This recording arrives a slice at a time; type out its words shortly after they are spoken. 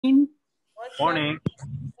What's Morning.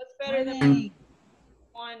 what's better than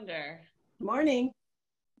wonder? Morning.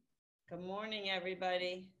 Good morning,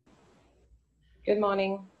 everybody. Good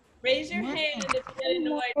morning. Raise your hand if you get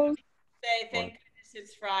annoyed when people say, thank goodness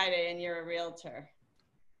it's Friday and you're a realtor.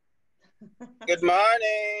 Good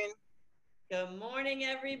morning. Good morning,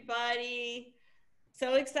 everybody.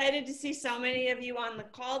 So excited to see so many of you on the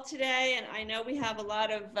call today. And I know we have a lot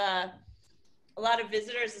of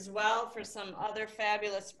visitors as well for some other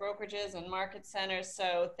fabulous brokerages and market centers.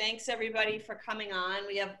 So thanks everybody for coming on.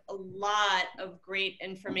 We have a lot of great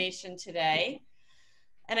information today.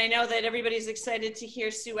 And I know that everybody's excited to hear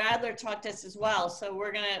Sue Adler talk to us as well. So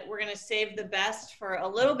we're gonna save the best for a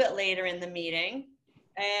little bit later in the meeting.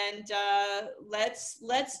 And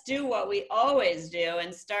let's do what we always do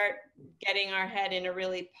and start getting our head in a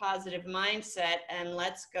really positive mindset. And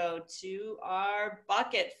let's go to our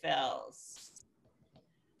bucket fills.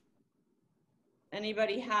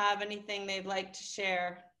 Anybody have anything they'd like to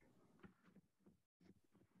share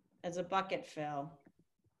as a bucket fill?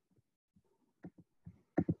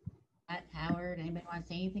 Howard, anybody want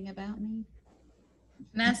to say anything about me?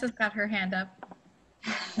 Vanessa's got her hand up.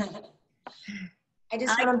 I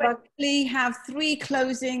just want to have 3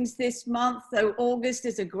 closings this month, so August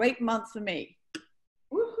is a great month for me.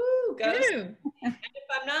 Woohoo! Go. And if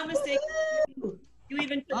I'm not mistaken, you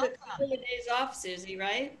even took a couple of days off, Susie,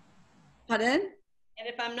 right? Pardon? And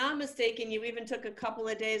if I'm not mistaken, you even took a couple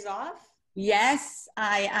of days off? Yes,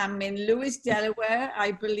 I am in Lewis, Delaware.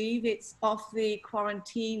 I believe it's off the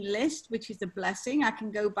quarantine list, which is a blessing. I can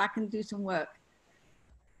go back and do some work.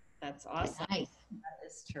 That's awesome. Nice. That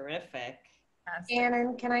is terrific.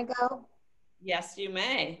 Shannon, can I go? Yes, you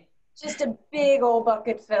may. Just a big old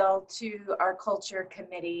bucket fill to our culture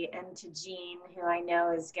committee and to Jean, who I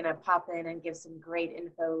know is going to pop in and give some great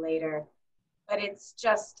info later. But it's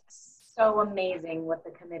just so amazing what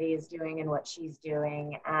the committee is doing and what she's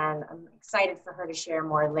doing. And I'm excited for her to share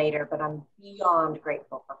more later, but I'm beyond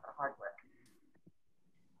grateful for her hard work.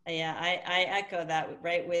 Yeah, I echo that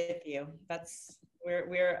right with you.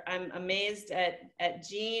 I'm amazed at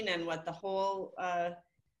Jean and what the whole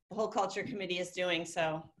culture committee is doing.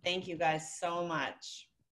 So thank you guys so much.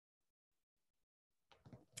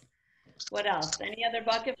 What else? Any other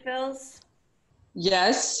bucket fills?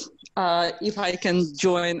 Yes, if I can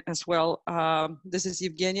join as well. This is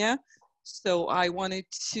Evgenia. So I wanted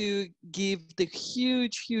to give the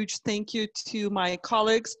huge thank you to my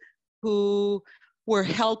colleagues who were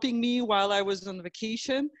helping me while I was on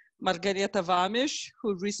vacation. Margareta Vamish,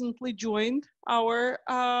 who recently joined our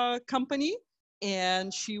company,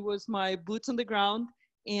 and she was my boots on the ground,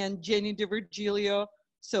 and Jenny DiVirgilio.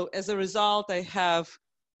 So as a result, I have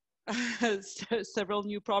several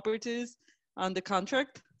new properties on the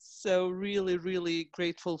contract. So really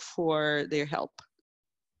grateful for their help.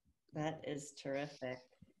 That is terrific.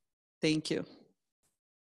 Thank you.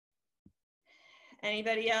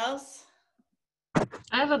 Anybody else?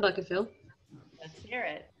 I have a bucket fill. Let's hear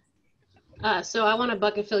it. So I want to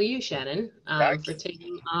bucket fill you, Shannon, for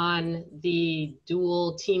taking on the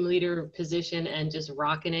dual team leader position and just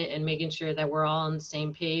rocking it and making sure that we're all on the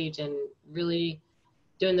same page and really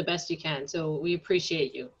doing the best you can. So we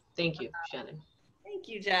appreciate you. Thank you, Shannon. Thank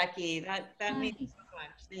you, Jackie. That means so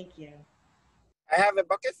much. Thank you. I have a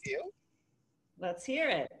bucket fill. Let's hear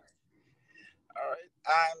it. All right.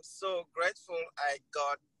 I'm so grateful I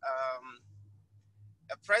got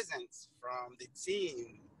a present from the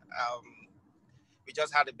team. We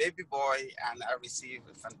just had a baby boy and I received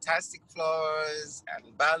fantastic flowers and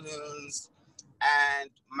balloons. And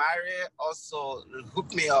Mary also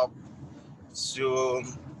hooked me up to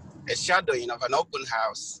a shadowing of an open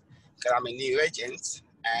house because I'm a new agent,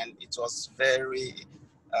 and it was very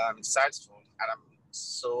insightful, and I'm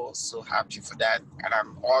so happy for that. And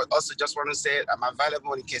I'm also just want to say I'm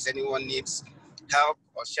available in case anyone needs help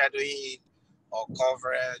or shadowing or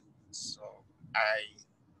coverage. So I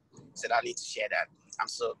said I need to share that. I'm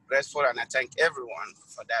so grateful, and I thank everyone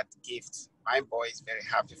for that gift. My boy is very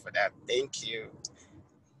happy for that. Thank you.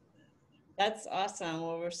 That's awesome.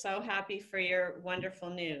 Well, we're so happy for your wonderful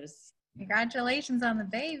news. Congratulations on the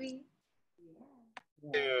baby.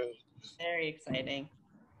 Yeah. Very exciting.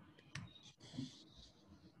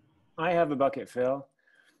 I have a bucket fill.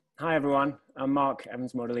 Hi everyone, I'm Mark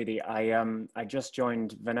Evans-Mortalidi. I just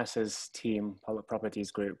joined Vanessa's team, Public Properties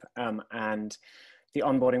Group, and the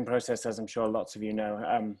onboarding process, as I'm sure lots of you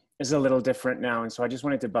know, is a little different now. And so I just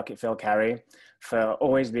wanted to bucket fill Carrie for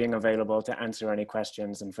always being available to answer any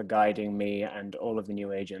questions and for guiding me and all of the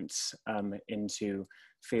new agents into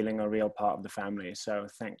feeling a real part of the family. So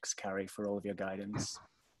thanks, Carrie, for all of your guidance.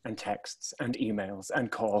 and texts and emails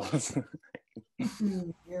and calls.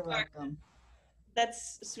 You're welcome.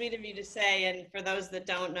 That's sweet of you to say. And for those that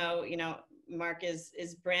don't know, you know, Mark is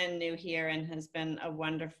brand new here and has been a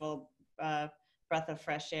wonderful breath of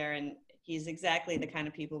fresh air. And he's exactly the kind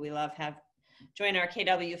of people we love have join our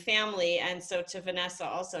KW family. And so to Vanessa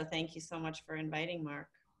also, thank you so much for inviting Mark.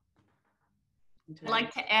 I'd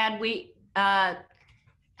like to add, we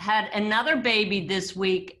had another baby this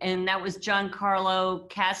week, and that was Giancarlo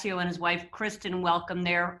Cassio and his wife Kristen welcomed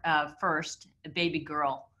their first baby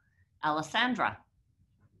girl, Alessandra.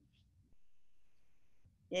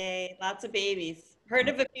 Yay, lots of babies. Heard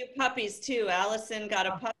of a few puppies too. Allison got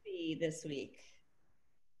a puppy this week.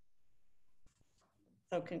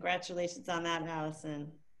 So congratulations on that,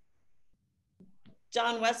 Allison.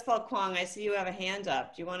 John Westfall Kwong, I see you have a hand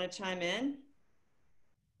up. Do you want to chime in?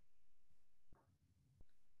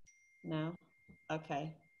 No?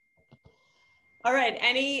 Okay. All right,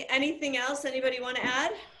 anything else anybody want to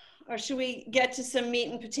add? Or should we get to some meat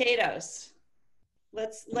and potatoes?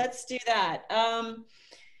 Let's do that.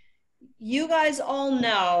 You guys all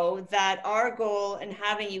know that our goal in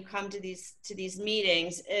having you come to these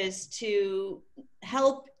meetings is to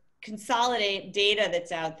help consolidate data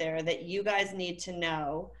that's out there that you guys need to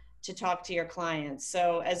know to talk to your clients.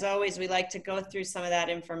 So as always, we like to go through some of that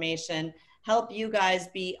information, help you guys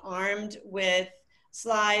be armed with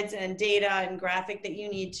slides and data and graphic that you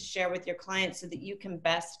need to share with your clients so that you can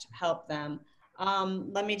best help them.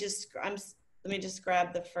 Let me just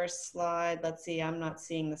grab the first slide. Let's see, I'm not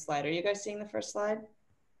seeing the slide. Are you guys seeing the first slide?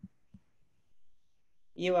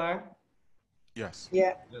 You are? Yes.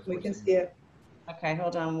 Yeah, we can see it. Okay,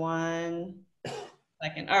 hold on 1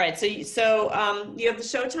 second. All right, so you have the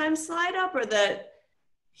showtime slide up or the?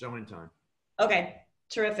 Showing time. Okay,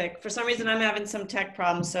 terrific. For some reason, I'm having some tech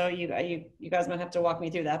problems, so you guys might have to walk me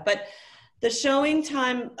through that. But the showing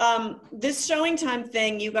time, this showing time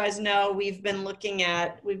thing, you guys know we've been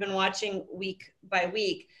watching week by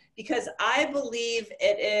week, because I believe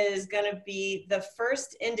it is going to be the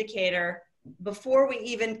first indicator before we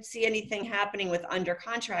even see anything happening with under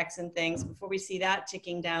contracts and things. Before we see that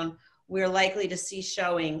ticking down, we're likely to see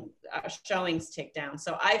showings tick down.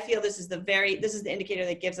 So I feel this is the indicator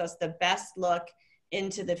that gives us the best look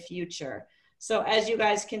into the future. So as you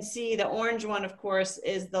guys can see, the orange one, of course,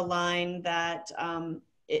 is the line that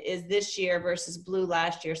is this year versus blue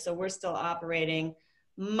last year. So we're still operating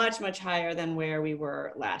much, much higher than where we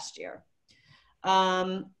were last year.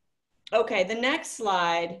 Okay, the next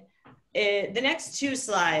slide, the next two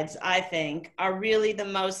slides, I think, are really the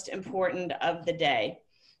most important of the day.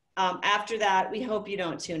 After that, we hope you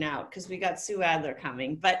don't tune out because we got Sue Adler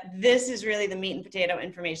coming. But this is really the meat and potato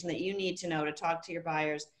information that you need to know to talk to your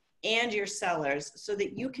buyers and your sellers so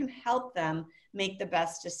that you can help them make the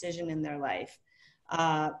best decision in their life.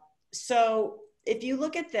 So if you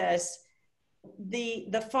look at this,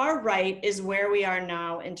 the far right is where we are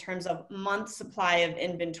now in terms of month supply of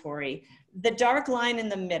inventory. The dark line in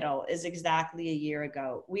the middle is exactly a year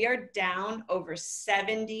ago. We are down over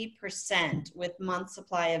 70% with month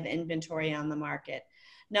supply of inventory on the market.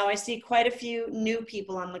 Now I see quite a few new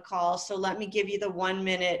people on the call, so let me give you the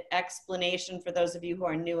 1-minute explanation for those of you who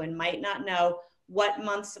are new and might not know what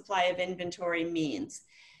month supply of inventory means.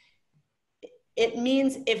 It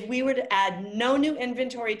means if we were to add no new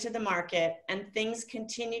inventory to the market and things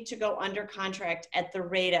continue to go under contract at the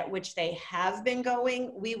rate at which they have been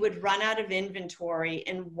going, we would run out of inventory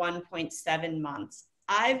in 1.7 months.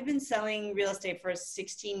 I've been selling real estate for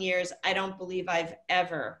 16 years. I don't believe I've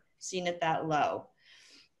ever seen it that low.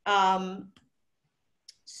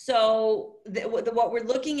 What we're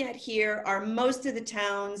looking at here are most of the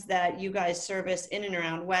towns that you guys service in and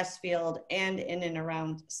around Westfield and in and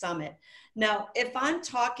around Summit. Now, if I'm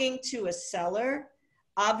talking to a seller,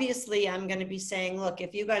 obviously I'm going to be saying, look,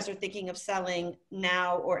 if you guys are thinking of selling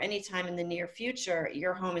now or anytime in the near future,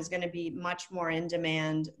 your home is going to be much more in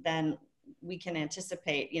demand than we can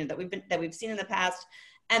anticipate, you know, that we've seen in the past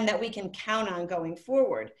and that we can count on going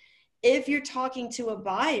forward. If you're talking to a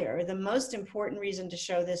buyer, the most important reason to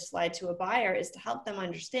show this slide to a buyer is to help them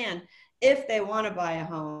understand if they want to buy a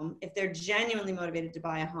home, if they're genuinely motivated to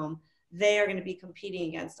buy a home, they are going to be competing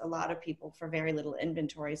against a lot of people for very little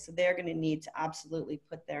inventory. So they're going to need to absolutely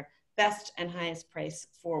put their best and highest price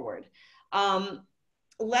forward.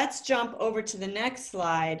 Let's jump over to the next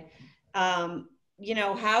slide. You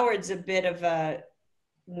know, Howard's a bit of a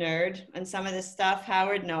nerd on some of this stuff.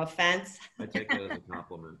 Howard, no offense. I take that as a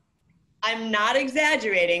compliment. I'm not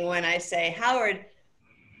exaggerating when I say Howard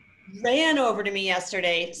ran over to me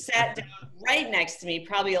yesterday, sat down right next to me,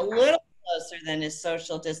 probably a little closer than his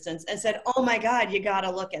social distance and said, oh my God, you got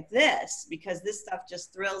to look at this because this stuff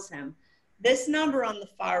just thrills him. This number on the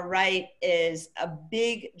far right is a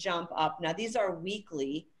big jump up. Now, these are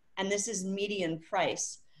weekly, and this is median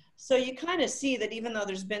price. So you kind of see that even though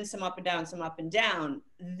there's been some up and down,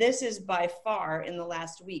 this is by far in the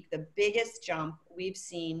last week the biggest jump we've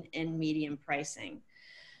seen in median pricing.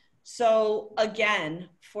 So again,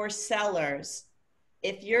 for sellers,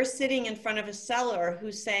 if you're sitting in front of a seller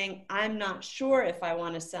who's saying, I'm not sure if I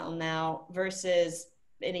want to sell now versus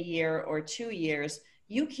in a year or 2 years,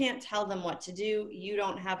 you can't tell them what to do. You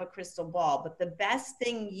don't have a crystal ball. But the best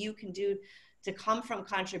thing you can do to come from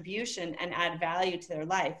contribution and add value to their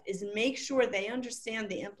life is make sure they understand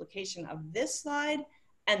the implication of this slide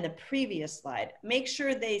and the previous slide. Make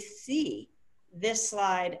sure they see this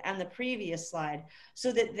slide and the previous slide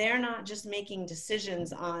so that they're not just making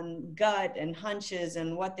decisions on gut and hunches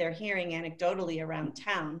and what they're hearing anecdotally around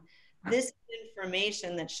town. This is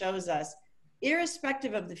information that shows us,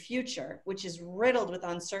 irrespective of the future, which is riddled with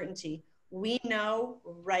uncertainty, we know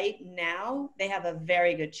right now they have a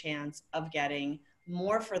very good chance of getting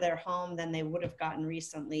more for their home than they would have gotten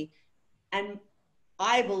recently. And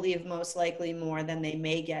I believe most likely more than they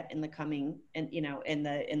may get in the coming, in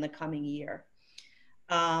the coming year.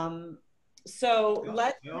 So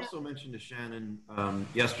I also mentioned to Shannon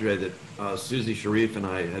yesterday that Susie Sharif and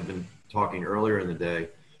I had been talking earlier in the day,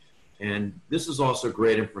 and this is also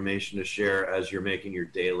great information to share as you're making your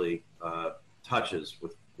daily touches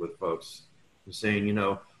with folks. And saying, you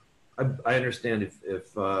know, I understand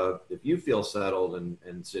if you feel settled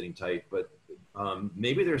and sitting tight, but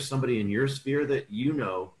maybe there's somebody in your sphere that you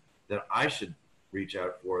know that I should reach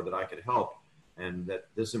out for, that I could help, and that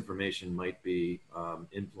this information might be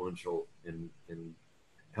influential in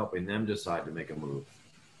helping them decide to make a move.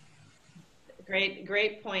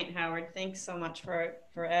 Great point, Howard. Thanks so much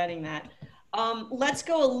for adding that. Let's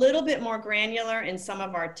go a little bit more granular in some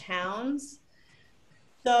of our towns.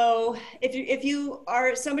 So if you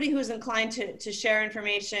are somebody who's inclined to share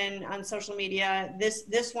information on social media,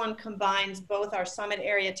 this one combines both our Summit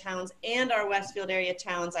area towns and our Westfield area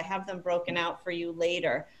towns. I have them broken out for you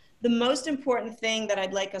later. The most important thing that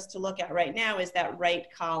I'd like us to look at right now is that right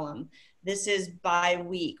column. This is by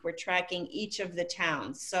week. We're tracking each of the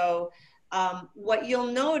towns. So what you'll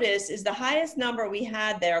notice is the highest number we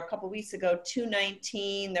had there a couple weeks ago,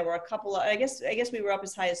 219. There were a couple of, I guess we were up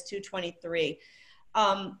as high as 223.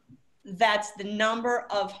 That's the number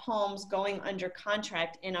of homes going under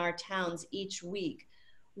contract in our towns each week.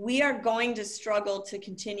 We are going to struggle to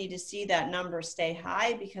continue to see that number stay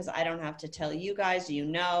high because I don't have to tell you guys, you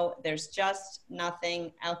know, there's just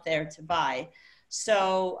nothing out there to buy.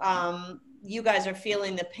 So you guys are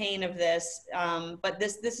feeling the pain of this, but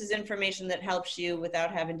this is information that helps you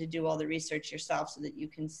without having to do all the research yourself so that you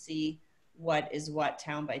can see what is what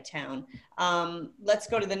town by town. Let's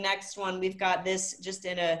go to the next one. We've got this just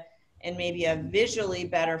in maybe a visually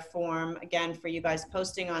better form, again, for you guys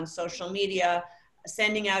posting on social media,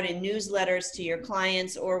 sending out in newsletters to your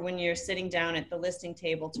clients, or when you're sitting down at the listing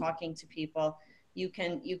table talking to people. You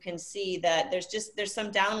can see that there's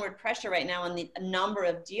some downward pressure right now on the number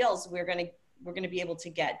of deals we're gonna be able to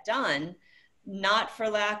get done, not for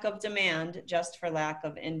lack of demand, just for lack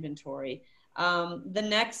of inventory. The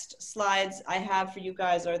next slides I have for you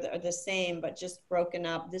guys are the same, but just broken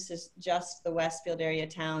up. This is just the Westfield area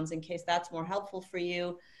towns in case that's more helpful for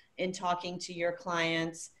you in talking to your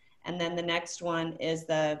clients. And then the next one is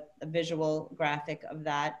the visual graphic of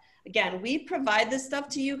that. Again, we provide this stuff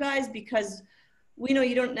to you guys because we know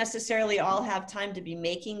you don't necessarily all have time to be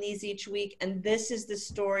making these each week. And this is the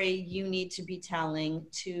story you need to be telling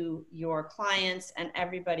to your clients and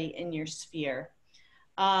everybody in your sphere.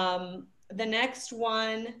 The next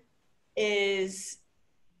one is,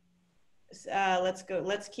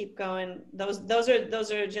 let's keep going. Those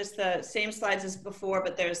are just the same slides as before,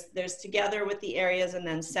 but there's together with the areas and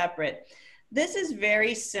then separate. This is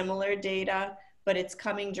very similar data, but it's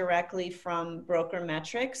coming directly from broker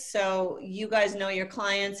metrics. So you guys know your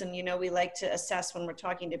clients, and you know we like to assess when we're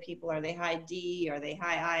talking to people, are they high D, are they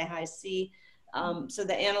high I, high C? So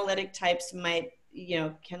the analytic types might,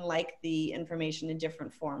 can like the information in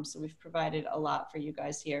different forms. So we've provided a lot for you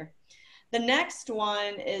guys here. The next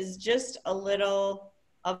one is just a little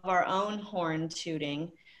of our own horn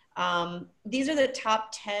tooting. These are the top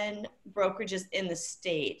 10 brokerages in the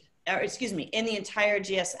state, or excuse me, in the entire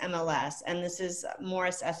GSMLS. And this is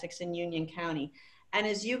Morris, Essex, and Union County. And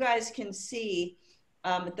as you guys can see,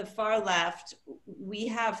 at the far left, we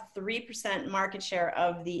have 3% market share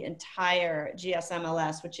of the entire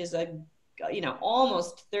GSMLS, which is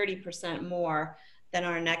almost 30% more than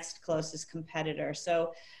our next closest competitor.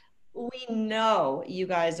 So We know you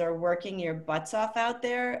guys are working your butts off out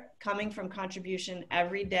there, coming from contribution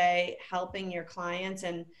every day, helping your clients,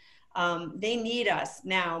 and they need us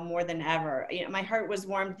now more than ever. You know, my heart was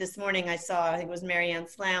warmed this morning. I saw, I think it was Marianne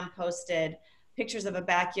Slam posted pictures of a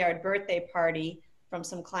backyard birthday party from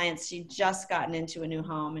some clients. She'd just gotten into a new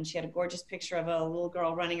home, and she had a gorgeous picture of a little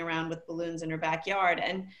girl running around with balloons in her backyard.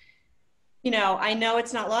 And you know, I know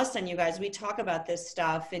it's not lost on you guys. We talk about this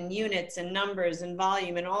stuff in units and numbers and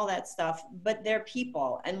volume and all that stuff, but they're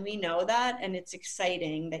people, and we know that. And it's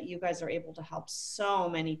exciting that you guys are able to help so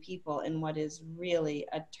many people in what is really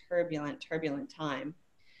a turbulent time.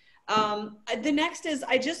 The next is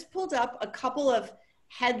I just pulled up a couple of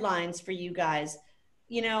headlines for you guys.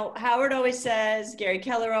 You know, Howard always says, Gary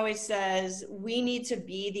Keller always says, we need to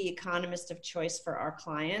be the economist of choice for our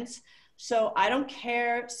clients. So I don't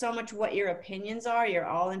care so much what your opinions are. You're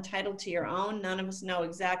all entitled to your own. None of us know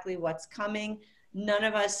exactly what's coming. None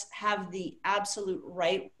of us have the absolute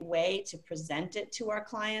right way to present it to our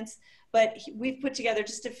clients. But we've put together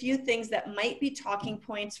just a few things that might be talking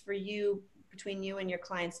points for you, between you and your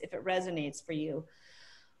clients, if it resonates for you.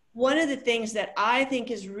 One of the things that I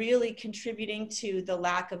think is really contributing to the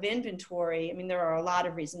lack of inventory, I mean, there are a lot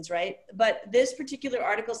of reasons, right? But this particular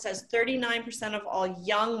article says 39% of all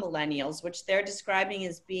young millennials, which they're describing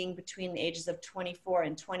as being between the ages of 24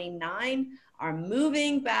 and 29, are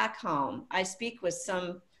moving back home. I speak with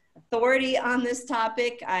some authority on this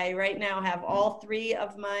topic. I right now have all three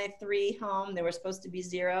of my three home. There were supposed to be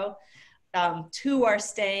zero. Two are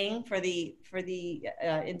staying for the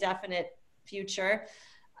indefinite future.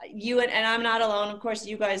 You and I'm not alone. Of course,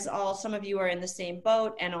 you guys all, some of you are in the same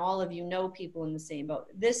boat, and all of you know people in the same boat.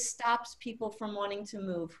 This stops people from wanting to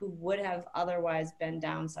move who would have otherwise been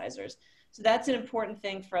downsizers. So that's an important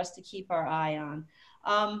thing for us to keep our eye on.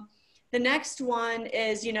 The next one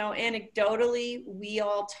is, you know, anecdotally, we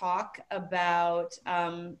all talk about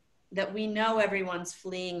that we know everyone's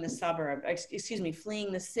fleeing the suburb, excuse me,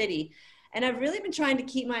 fleeing the city. And I've really been trying to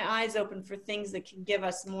keep my eyes open for things that can give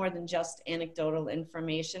us more than just anecdotal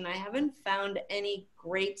information. I haven't found any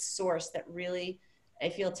great source that really, I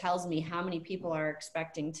feel, tells me how many people are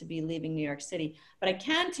expecting to be leaving New York City. But I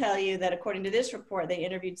can tell you that according to this report, they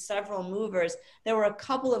interviewed several movers. There were a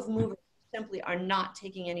couple of movers who simply are not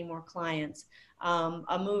taking any more clients.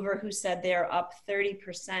 A mover who said they're up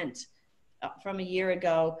 30% from a year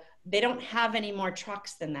ago. They don't have any more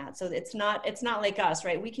trucks than that. So it's not like us,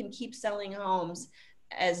 right? We can keep selling homes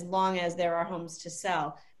as long as there are homes to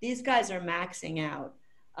sell. These guys are maxing out.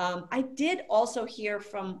 I did also hear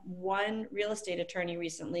from one real estate attorney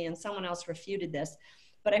recently, and someone else refuted this,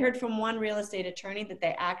 but I heard from one real estate attorney that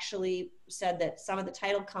they actually said that some of the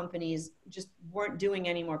title companies just weren't doing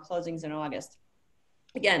any more closings in August.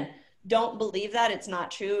 Again, don't believe that. It's not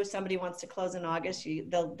true. If somebody wants to close in August,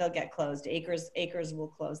 they'll get closed. Acres will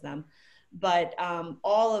close them. But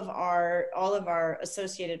all of our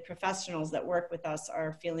associated professionals that work with us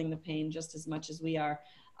are feeling the pain just as much as we are.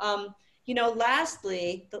 You know,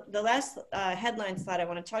 lastly, the last headline slide I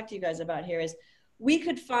want to talk to you guys about here is we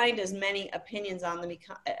could find as many opinions on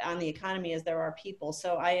the economy as there are people.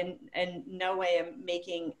 So I in no way am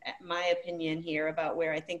making my opinion here about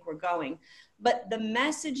where I think we're going. But the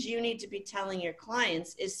message you need to be telling your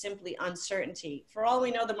clients is simply uncertainty. For all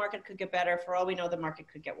we know, the market could get better. For all we know, the market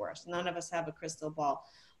could get worse. None of us have a crystal ball.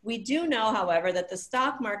 We do know, however, that the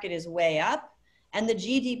stock market is way up and the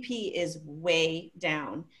GDP is way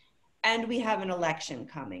down. And we have an election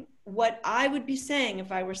coming. What I would be saying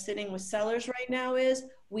if I were sitting with sellers right now is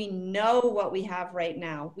we know what we have right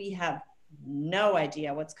now. We have no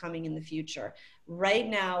idea what's coming in the future. Right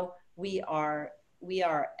now, we are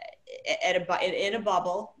in a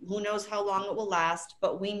bubble. Who knows how long it will last,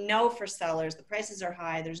 but we know for sellers, the prices are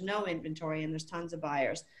high, there's no inventory, and there's tons of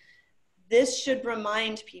buyers. This should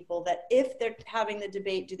remind people that if they're having the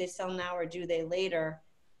debate, do they sell now or do they later?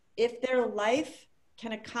 If their life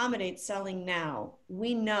can accommodate selling now,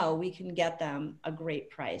 we know we can get them a great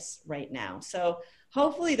price right now. So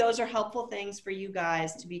hopefully those are helpful things for you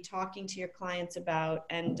guys to be talking to your clients about.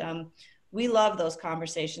 And we love those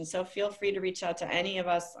conversations. So feel free to reach out to any of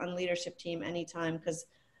us on leadership team anytime, because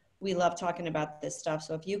we love talking about this stuff.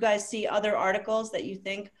 So if you guys see other articles that you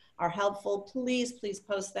think are helpful, please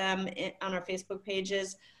post them on our Facebook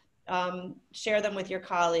pages. Share them with your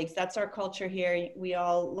colleagues. That's our culture here. We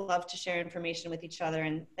all love to share information with each other,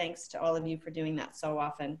 and thanks to all of you for doing that so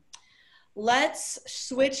often. Let's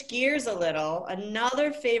switch gears a little.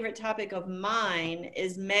 Another favorite topic of mine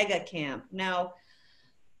is Mega Camp. Now,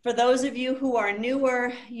 for those of you who are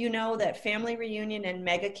newer, you know that Family Reunion and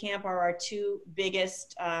Mega Camp are our two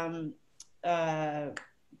biggest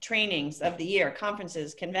trainings of the year,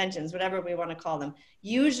 conferences, conventions, whatever we want to call them.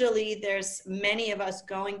 Usually there's many of us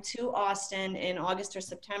going to Austin in August or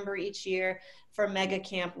September each year for Mega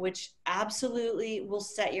Camp, which absolutely will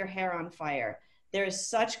set your hair on fire. There's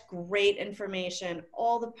such great information.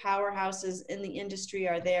 All the powerhouses in the industry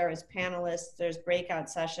are there as panelists. There's breakout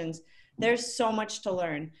sessions. There's so much to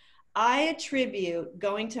learn. I attribute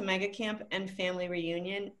going to Mega Camp and Family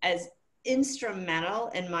Reunion as instrumental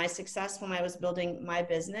in my success when I was building my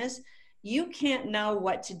business. You can't know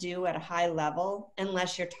what to do at a high level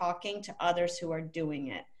unless you're talking to others who are doing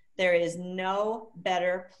it. There is no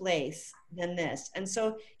better place than this. And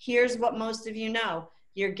so here's what most of you know.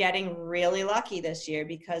 You're getting really lucky this year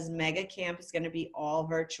because Mega Camp is going to be all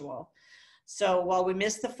virtual. So while we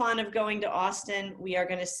miss the fun of going to Austin, we are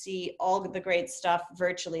going to see all the great stuff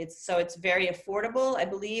virtually. So it's very affordable. I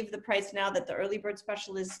believe the price now that the early bird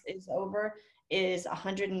special is over is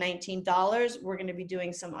 $119. We're going to be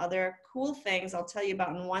doing some other cool things I'll tell you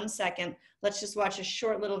about in 1 second. Let's just watch a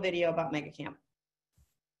short little video about Mega Camp.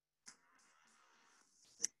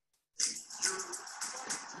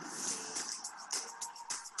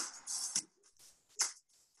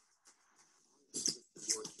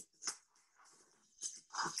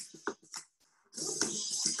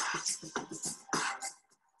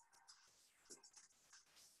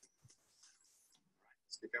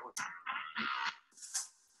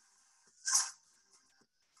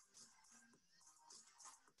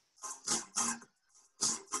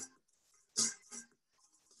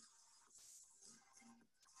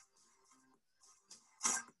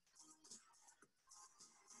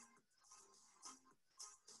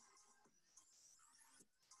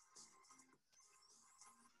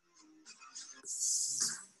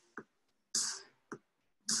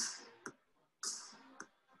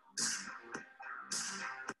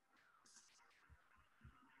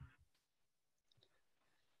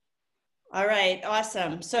 All right,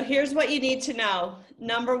 awesome. So here's what you need to know.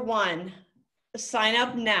 Number one, sign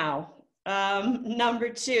up now. Number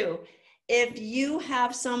two, if you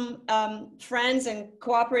have some friends and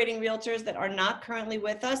cooperating realtors that are not currently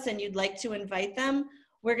with us and you'd like to invite them,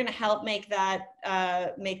 we're going to help make that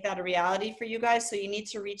a reality for you guys. So you need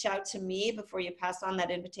to reach out to me before you pass on that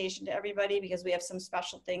invitation to everybody, because we have some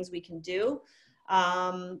special things we can do.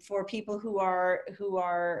 For people who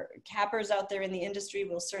are cappers out there in the industry,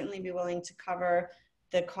 we'll certainly be willing to cover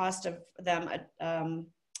the cost of them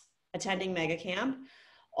attending Mega Camp.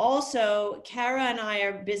 Also, Kara and I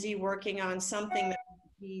are busy working on something that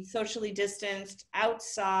will be socially distanced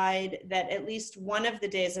outside, that at least one of the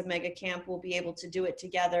days of Mega Camp we'll be able to do it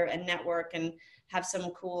together and network and have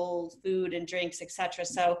some cool food and drinks, etc.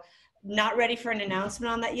 So not ready for an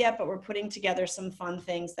announcement on that yet, but we're putting together some fun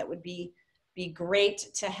things that would be great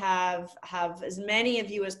to have as many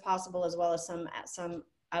of you as possible, as well as some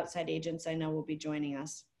outside agents I know will be joining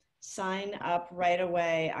us. Sign up right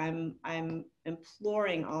away. I'm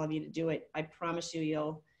imploring all of you to do it. I promise you,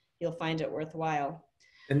 you'll find it worthwhile.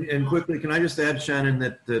 And quickly, can I just add, Shannon,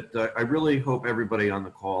 that I really hope everybody on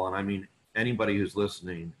the call, and I mean anybody who's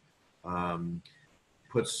listening,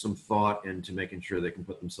 puts some thought into making sure they can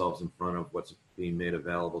put themselves in front of what's being made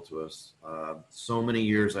available to us. So many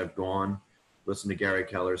years I've gone, listened to Gary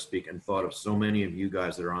Keller speak, and thought of so many of you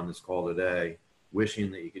guys that are on this call today,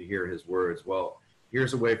 wishing that you could hear his words. Well,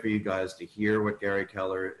 here's a way for you guys to hear what Gary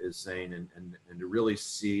Keller is saying and to really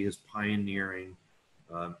see his pioneering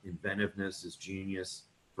inventiveness, his genius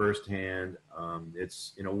firsthand.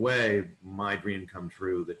 It's, in a way, my dream come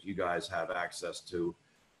true that you guys have access to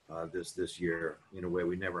this year in a way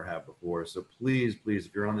we never have before. So please,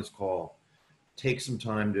 if you're on this call, take some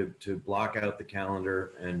time to block out the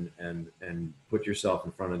calendar and put yourself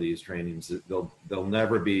in front of these trainings. They'll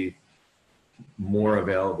never be more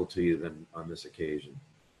available to you than on this occasion.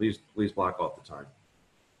 Please block off the time.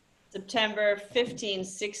 September 15,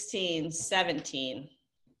 16, 17.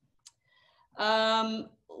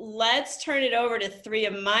 Let's turn it over to three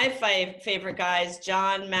of my favorite guys,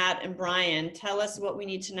 John, Matt, and Brian. Tell us what we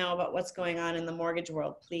need to know about what's going on in the mortgage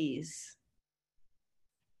world, please.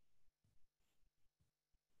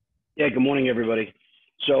 Yeah, good morning, everybody.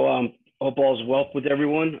 So hope all's well with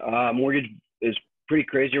everyone. Mortgage is pretty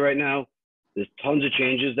crazy right now. There's tons of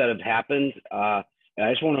changes that have happened. And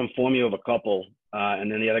I just want to inform you of a couple,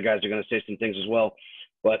 and then the other guys are going to say some things as well.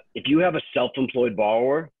 But if you have a self-employed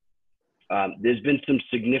borrower, there's been some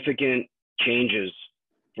significant changes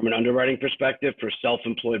from an underwriting perspective for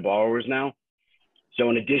self-employed borrowers now. So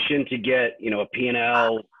in addition to get, a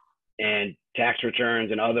P&L and tax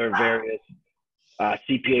returns and other various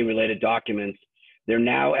CPA-related documents, they're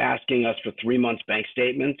now asking us for 3 months bank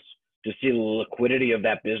statements to see the liquidity of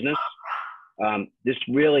that business. This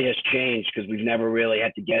really has changed because we've never really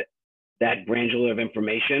had to get that granular of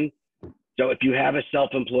information. So if you have a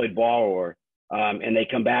self-employed borrower and they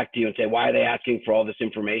come back to you and say, why are they asking for all this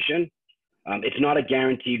information? It's not a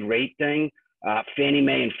guaranteed rate thing. Fannie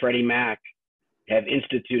Mae and Freddie Mac have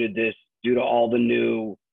instituted this due to all the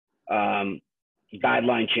new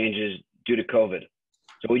guideline changes due to COVID.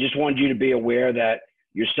 So we just wanted you to be aware that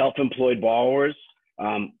your self-employed borrowers,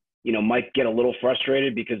 might get a little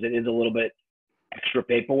frustrated because it is a little bit extra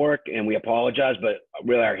paperwork, and we apologize, but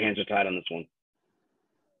really our hands are tied on this one.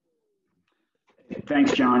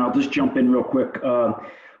 Thanks, John. I'll just jump in real quick.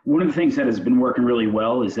 One of the things that has been working really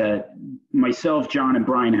well is that myself, John, and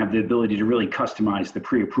Brian have the ability to really customize the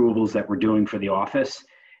pre-approvals that we're doing for the office.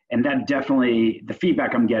 And that definitely, the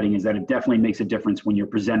feedback I'm getting is that it definitely makes a difference when you're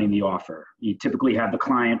presenting the offer. You typically have the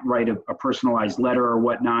client write a personalized letter or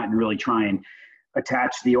whatnot and really try and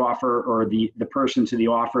attach the offer or the person to the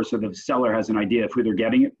offer so the seller has an idea of who they're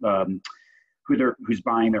getting, who's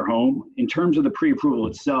buying their home. In terms of the pre-approval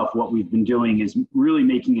itself, what we've been doing is really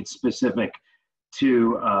making it specific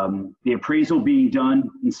to the appraisal being done.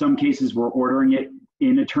 In some cases, we're ordering it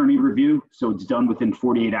in attorney review, so it's done within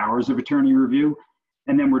 48 hours of attorney review.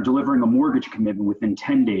 And then we're delivering a mortgage commitment within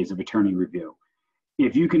 10 days of attorney review.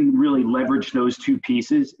 If you can really leverage those two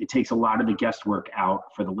pieces, it takes a lot of the guesswork out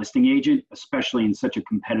for the listing agent, especially in such a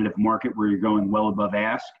competitive market where you're going well above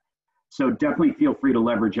ask. So definitely feel free to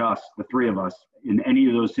leverage us, the three of us, in any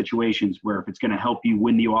of those situations where if it's going to help you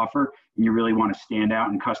win the offer and you really want to stand out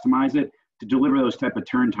and customize it, to deliver those type of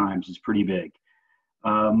turn times is pretty big.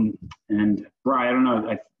 And Brian, I don't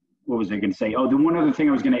know, what was I going to say? Oh, the one other thing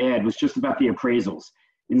I was going to add was just about the appraisals.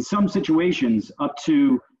 In some situations, up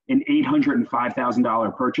to an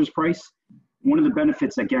 $805,000 purchase price, one of the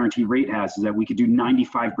benefits that Guaranteed Rate has is that we could do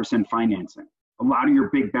 95% financing. A lot of your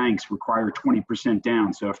big banks require 20%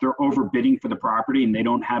 down. So if they're overbidding for the property and they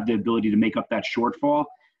don't have the ability to make up that shortfall,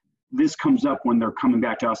 this comes up when they're coming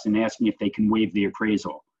back to us and asking if they can waive the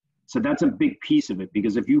appraisal. So that's a big piece of it,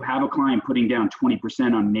 because if you have a client putting down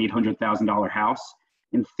 20% on an $800,000 house,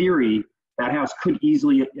 in theory, that house could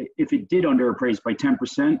easily, if it did underappraise by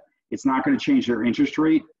 10%, it's not going to change their interest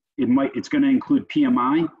rate. It's going to include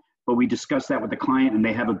PMI, but we discuss that with the client and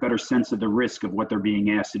they have a better sense of the risk of what they're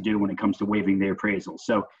being asked to do when it comes to waiving the appraisal.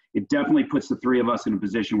 So it definitely puts the three of us in a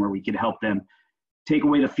position where we could help them take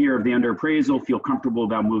away the fear of the underappraisal, feel comfortable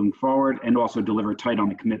about moving forward, and also deliver tight on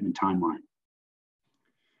the commitment timeline.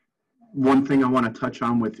 One thing I want to touch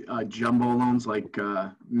on with jumbo loans, like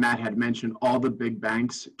Matt had mentioned, all the big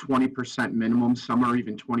banks, 20% minimum, some are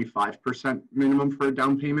even 25% minimum for a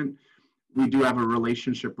down payment. We do have a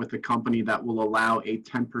relationship with a company that will allow a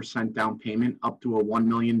 10% down payment up to a $1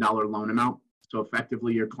 million loan amount. So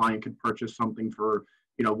effectively, your client could purchase something for,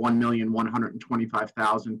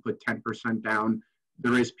 $1,125,000, put 10% down.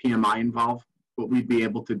 There is PMI involved, but we'd be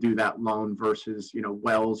able to do that loan versus,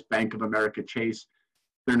 Wells, Bank of America, Chase.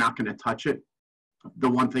 They're not going to touch it. The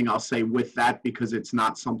one thing I'll say with that, because it's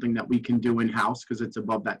not something that we can do in-house because it's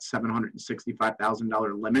above that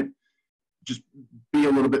 $765,000 limit, just be a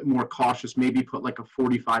little bit more cautious, maybe put like a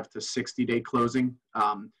 45 to 60 day closing,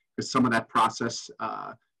 because some of that process,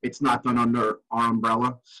 it's not done under our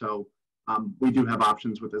umbrella. So we do have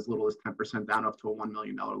options with as little as 10% down up to a $1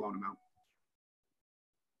 million loan amount.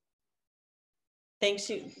 Thanks,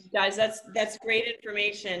 you guys. That's great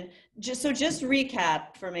information. Just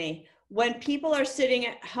recap for me. When people are sitting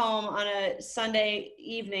at home on a Sunday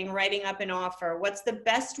evening writing up an offer, what's the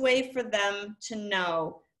best way for them to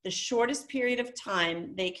know the shortest period of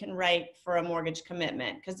time they can write for a mortgage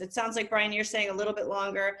commitment? Because it sounds like, Brian, you're saying a little bit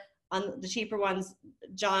longer on the cheaper ones,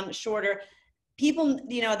 John, shorter. People,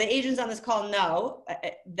 the agents on this call know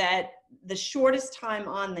that the shortest time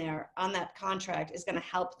on that contract is going to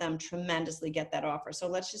help them tremendously get that offer. So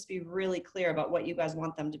let's just be really clear about what you guys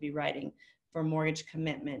want them to be writing for mortgage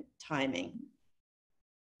commitment timing.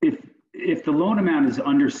 If the loan amount is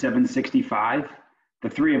under 765, the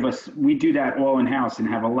three of us, we do that all in-house and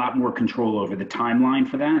have a lot more control over the timeline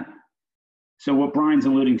for that. So what Brian's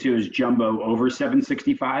alluding to is jumbo over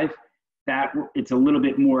 765. That it's a little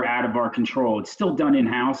bit more out of our control. It's still done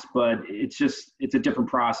in-house, but it's a different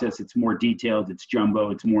process. It's more detailed, it's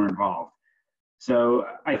jumbo, it's more involved. So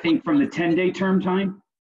I think from the 10-day term time,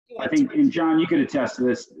 I think, and John, you could attest to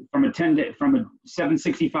this, from a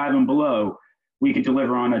 765 and below, we could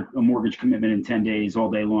deliver on a mortgage commitment in 10 days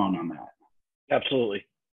all day long on that. Absolutely.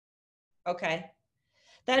 Okay.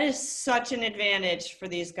 That is such an advantage for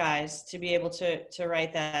these guys to be able to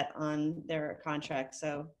write that on their contract.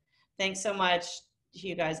 So thanks so much to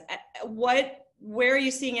you guys. Where are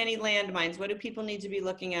you seeing any landmines? What do people need to be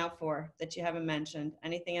looking out for that you haven't mentioned?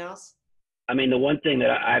 Anything else? I mean, the one thing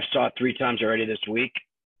that I've saw 3 times already this week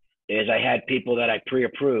is I had people that I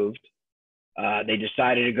pre-approved. They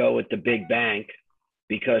decided to go with the big bank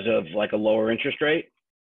because of like a lower interest rate.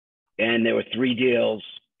 And there were 3 deals,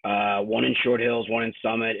 one in Short Hills, one in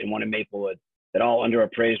Summit, and one in Maplewood, that all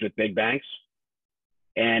underappraised with big banks.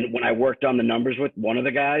 And when I worked on the numbers with one of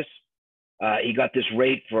the guys, he got this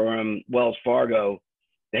rate from Wells Fargo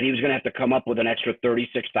that he was going to have to come up with an extra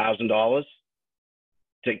 $36,000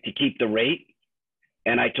 to keep the rate.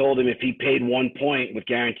 And I told him if he paid 1 point with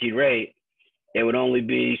guaranteed rate, it would only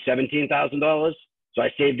be $17,000. So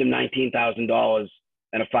I saved him $19,000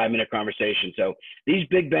 in a 5-minute conversation. So these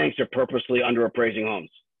big banks are purposely underappraising homes.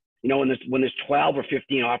 You know, when there's 12 or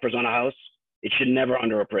 15 offers on a house, it should never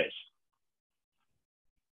underappraise.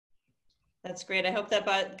 That's great. I hope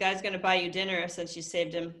that guy's going to buy you dinner since you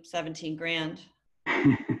saved him 17 grand.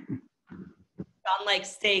 Unlike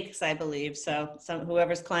steaks, I believe. So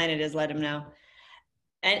whoever's client it is, let him know.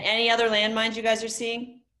 And any other landmines you guys are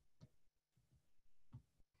seeing?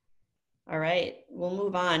 All right, we'll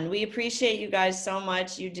move on. We appreciate you guys so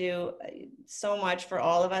much. You do so much for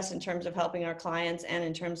all of us in terms of helping our clients and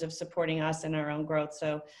in terms of supporting us in our own growth.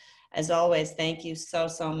 So as always, thank you so,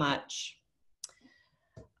 so much.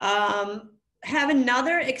 Have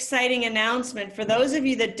another exciting announcement. For those of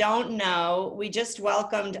you that don't know, we just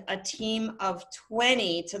welcomed a team of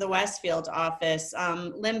 20 to the Westfield office.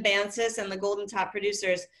 Lim Bansis and the Golden Top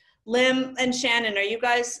producers. Lim and Shannon, are you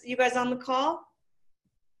guys on the call?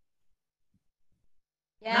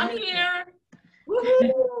 Yeah, I'm here.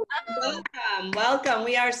 Welcome.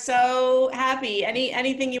 We are so happy.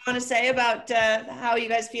 Anything you want to say about how you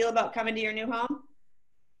guys feel about coming to your new home?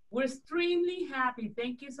 We're extremely happy.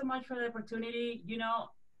 Thank you so much for the opportunity. You know,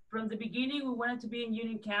 from the beginning, we wanted to be in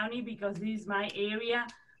Union County because this is my area,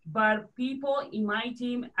 but people in my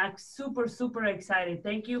team are super, super excited.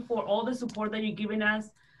 Thank you for all the support that you're giving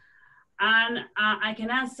us. And I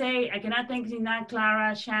cannot thank enough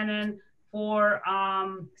Clara, Shannon, for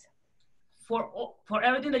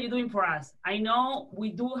everything that you're doing for us. I know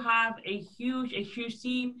we do have a huge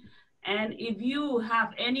team. And if you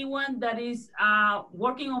have anyone that is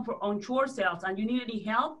working on short sales and you need any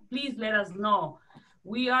help, please let us know.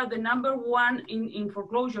 We are the #1 in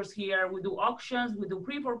foreclosures here. We do auctions, we do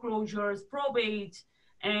pre-foreclosures, probate,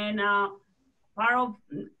 and part of,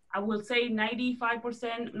 I will say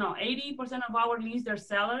 80% of our leads are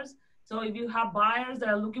sellers. So if you have buyers that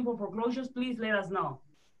are looking for foreclosures, please let us know.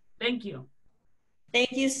 Thank you.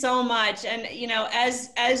 Thank you so much. And you know,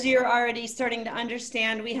 as you're already starting to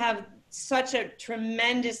understand, we have such a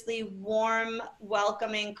tremendously warm,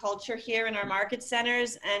 welcoming culture here in our market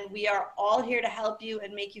centers, and we are all here to help you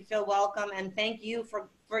and make you feel welcome. And thank you for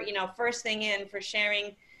you know, first thing in, for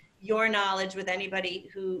sharing your knowledge with anybody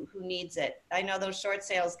who needs it. I know those short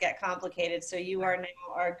sales get complicated, so you are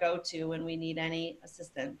now our go-to when we need any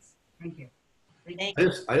assistance. Thank you.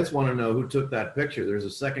 I just want to know who took that picture. There's a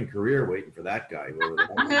second career waiting for that guy.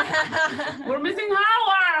 We're missing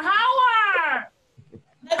Howard.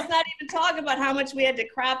 Let's not even talk about how much we had to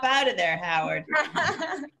crap out of there, Howard.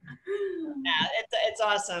 It's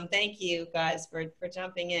awesome. Thank you guys for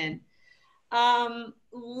jumping in.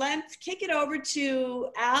 Let's kick it over to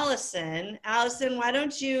Allison. Allison, why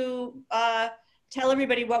don't you tell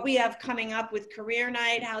everybody what we have coming up with Career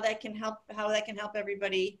Night, how that can help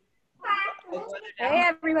everybody. Hey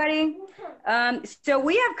everybody. So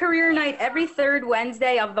we have Career Night every 3rd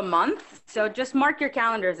Wednesday of the month. So just mark your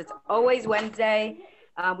calendars. It's always Wednesday.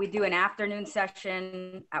 We do an afternoon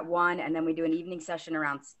session at 1, and then we do an evening session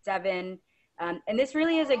around 7. And this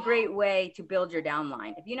really is a great way to build your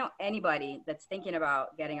downline. If you know anybody that's thinking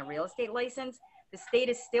about getting a real estate license, the state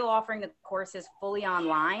is still offering the courses fully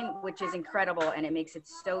online, which is incredible, and it makes it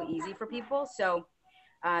so easy for people. So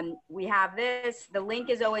we have this. The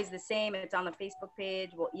link is always the same. It's on the Facebook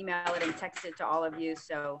page. We'll email it and text it to all of you,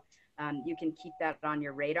 so you can keep that on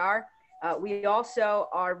your radar. We also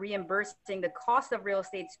are reimbursing the cost of real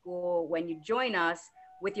estate school when you join us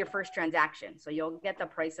with your first transaction. So you'll get the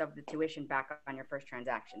price of the tuition back on your first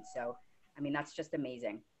transaction. So, I mean, that's just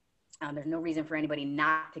amazing. There's no reason for anybody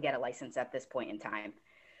not to get a license at this point in time.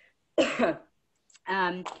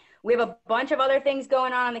 We have a bunch of other things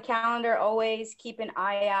going on the calendar. Always keep an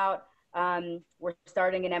eye out. We're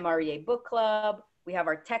starting an MREA book club. We have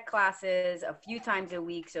our tech classes a few times a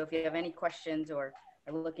week. So if you have any questions or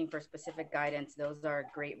are looking for specific guidance, those are a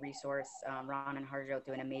great resource. Ron and Harjo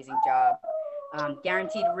do an amazing job.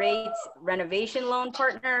 Guaranteed Rates renovation loan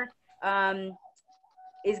partner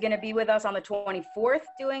is going to be with us on the 24th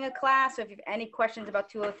doing a class. So if you have any questions about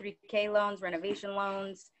 203K loans, renovation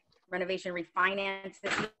refinance,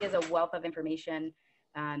 this is a wealth of information.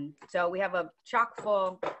 So we have a chock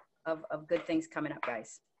full of good things coming up,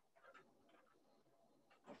 guys.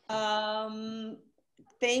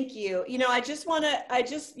 Thank you. You know,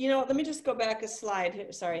 let me just go back a slide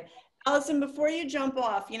here. Sorry. Allison, before you jump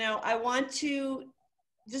off, you know, I want to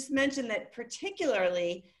just mention that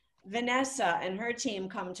particularly Vanessa and her team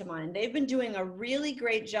come to mind. They've been doing a really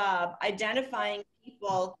great job identifying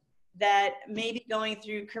people that may be going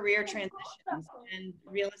through career transitions, and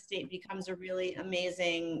real estate becomes a really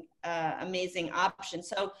amazing option.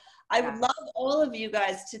 So I would love all of you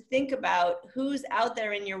guys to think about who's out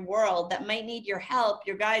there in your world that might need your help,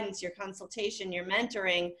 your guidance, your consultation, your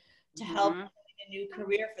mentoring to help a new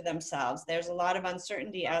career for themselves. There's a lot of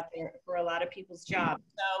uncertainty out there for a lot of people's jobs.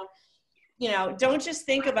 So, you know, don't just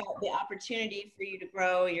think about the opportunity for you to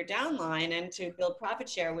grow your downline and to build profit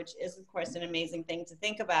share, which is of course an amazing thing to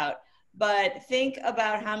think about, but think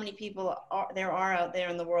about how many people there are out there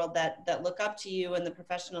in the world that look up to you and the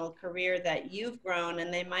professional career that you've grown,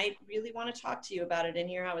 and they might really want to talk to you about it and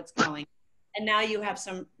hear how it's going. And now you have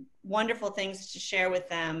some wonderful things to share with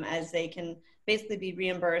them as they can basically be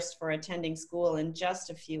reimbursed for attending school in just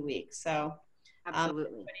a few weeks. So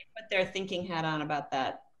absolutely, put their thinking hat on about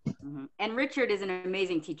that. And Richard is an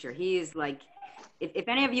amazing teacher. He is like, if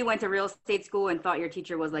any of you went to real estate school and thought your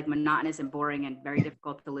teacher was like monotonous and boring and very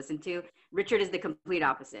difficult to listen to, Richard is the complete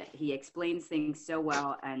opposite. He explains things so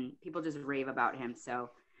well and people just rave about him. So,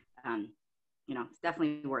 you know, it's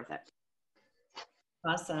definitely worth it.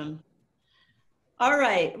 Awesome. All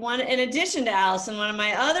right. In addition to Allison, one of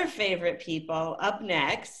my other favorite people up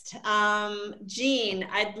next, Jean,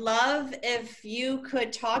 I'd love if you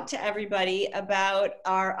could talk to everybody about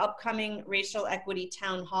our upcoming Racial Equity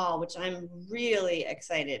Town Hall, which I'm really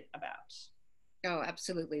excited about. Oh,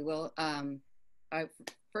 absolutely. Well,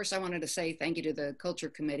 first I wanted to say thank you to the Culture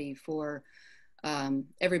Committee for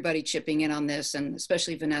everybody chipping in on this, and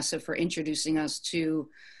especially Vanessa for introducing us to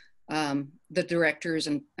the directors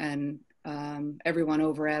and everyone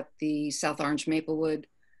over at the South Orange Maplewood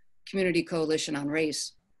Community Coalition on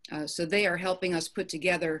Race. So they are helping us put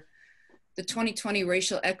together the 2020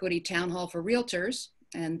 Racial Equity Town Hall for Realtors,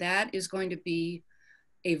 and that is going to be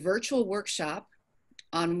a virtual workshop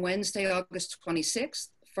on Wednesday, August 26th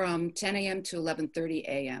from 10 a.m. to 11:30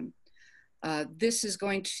 a.m. This is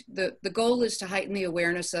going to, the goal is to heighten the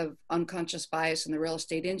awareness of unconscious bias in the real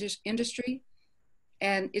estate industry.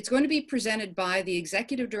 And it's going to be presented by the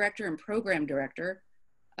executive director and program director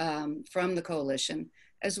from the coalition,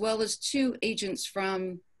 as well as two agents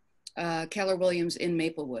from Keller Williams in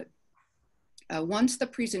Maplewood. Once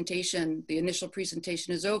the initial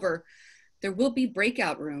presentation is over, there will be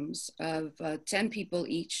breakout rooms of 10 people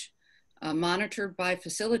each, monitored by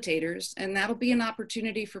facilitators, and that'll be an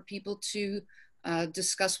opportunity for people to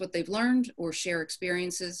discuss what they've learned or share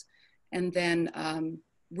experiences, and then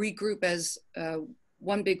regroup as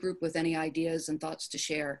one big group with any ideas and thoughts to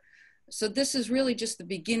share. So this is really just the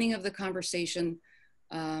beginning of the conversation.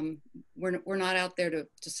 We're not out there to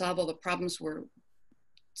solve all the problems. We're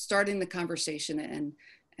starting the conversation,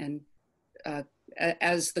 and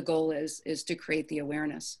as the goal is to create the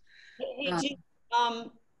awareness. Hey,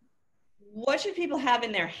 Jean, what should people have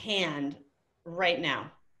in their hand right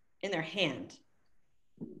now? In their hand?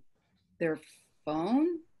 Their phone?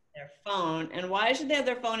 Their phone. And why should they have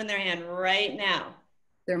their phone in their hand right now?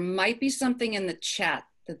 There might be something in the chat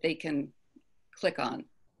that they can click on.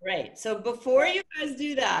 Right. So before you guys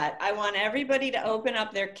do that, I want everybody to open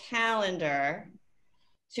up their calendar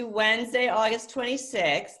to Wednesday, August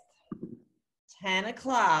 26th, 10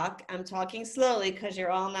 o'clock. I'm talking slowly because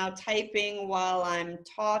you're all now typing while I'm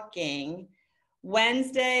talking.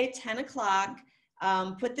 Wednesday, 10 o'clock.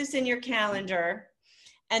 Put this in your calendar.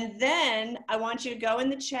 And then I want you to go in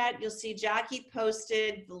the chat. You'll see Jackie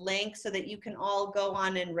posted the link so that you can all go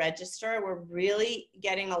on and register. We're really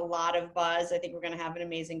getting a lot of buzz. I think we're going to have an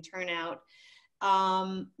amazing turnout.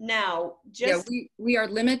 Now, just we are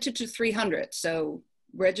limited to 300. So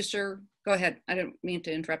register. Go ahead. I didn't mean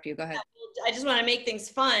to interrupt you. Go ahead. I just want to make things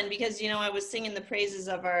fun because, you know, I was singing the praises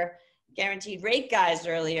of our guaranteed rate guys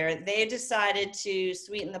earlier. They decided to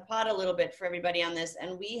sweeten the pot a little bit for everybody on this,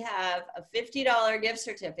 and we have a $50 gift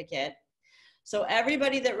certificate. So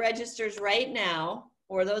everybody that registers right now,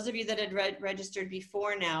 or those of you that had registered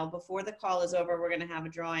before now, before the call is over, we're going to have a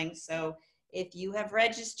drawing. So if you have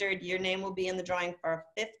registered, your name will be in the drawing for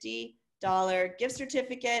a $50 gift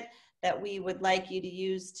certificate that we would like you to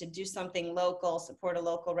use to do something local, support a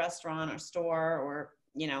local restaurant or store, or,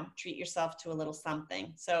 you know, treat yourself to a little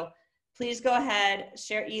something. So please go ahead,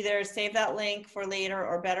 share, either save that link for later,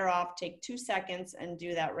 or better off, take 2 seconds and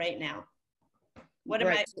do that right now. What am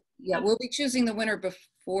I? Yeah, we'll be choosing the winner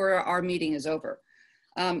before our meeting is over.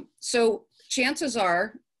 So chances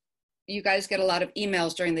are you guys get a lot of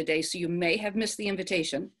emails during the day, so you may have missed the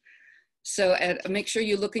invitation. So make sure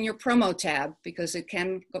you look in your promo tab because it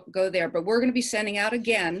can go there. But we're going to be sending out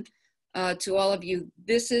again to all of you.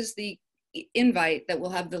 This is the invite that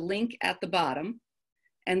will have the link at the bottom.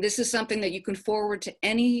 And this is something that you can forward to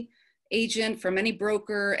any agent from any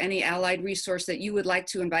broker, any allied resource that you would like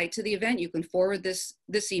to invite to the event. You can forward this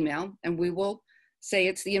email and we will say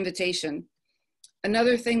it's the invitation.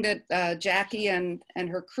 Another thing that Jackie and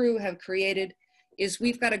her crew have created is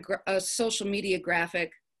we've got a social media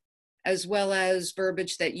graphic as well as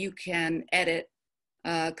verbiage that you can edit,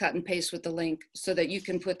 cut and paste with the link so that you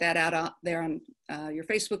can put that out there on your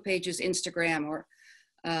Facebook pages, Instagram, or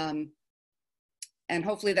and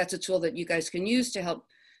hopefully that's a tool that you guys can use to help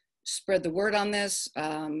spread the word on this.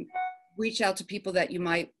 Reach out to people that you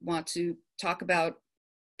might want to talk about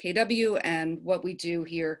KW and what we do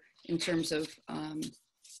here in terms of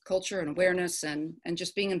culture and awareness and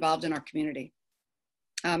just being involved in our community.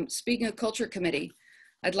 Speaking of Culture Committee,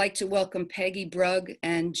 I'd like to welcome Peggy Brugg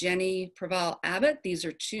and Jenny Praval Abbott. These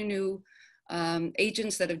are two new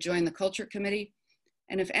agents that have joined the Culture Committee.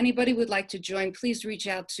 And if anybody would like to join, please reach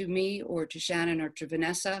out to me or to Shannon or to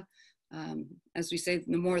Vanessa. As we say,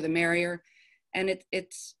 the more the merrier. And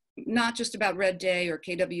it's not just about Red Day or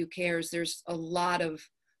KW Cares. There's a lot of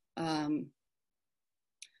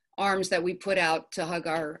arms that we put out to hug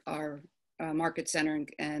our market center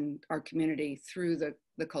and our community through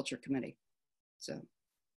the Culture Committee. So.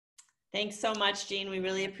 Thanks so much, Jean. We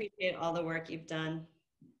really appreciate all the work you've done.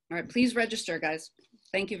 All right, please register, guys.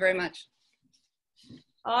 Thank you very much.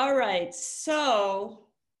 All right, so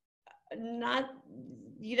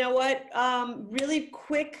you know what, really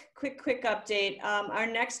quick update. Our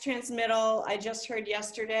next transmittal, I just heard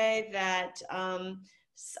yesterday that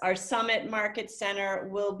our Summit Market Center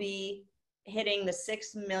will be hitting the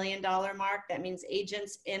 $6 million mark. That means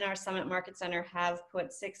agents in our Summit Market Center have put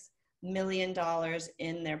 $6 million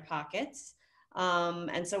in their pockets.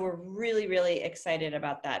 And so we're really, really excited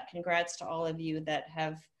about that. Congrats to all of you that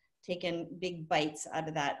have taken big bites out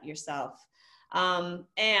of that yourself.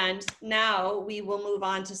 And now we will move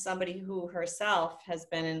on to somebody who herself has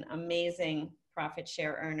been an amazing profit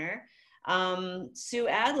share earner. Sue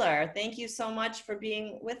Adler, thank you so much for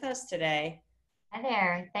being with us today. Hi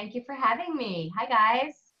there. Thank you for having me. Hi,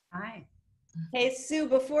 guys. Hi. Hey, Sue,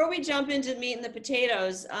 before we jump into meat and the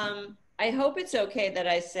potatoes, I hope it's okay that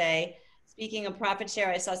I say, speaking of profit share,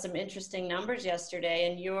 I saw some interesting numbers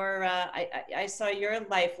yesterday, and I saw your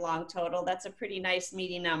lifelong total. That's a pretty nice,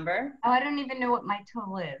 meaty number. Oh, I don't even know what my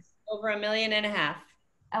total is. Over $1.5 million.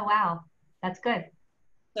 Oh, wow. That's good.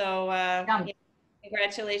 So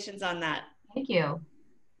congratulations on that. Thank you.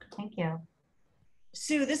 Thank you.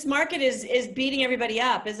 Sue, this market is beating everybody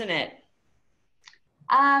up, isn't it?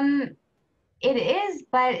 It is,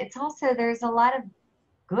 but it's also, there's a lot of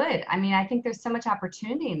good. I mean, I think there's so much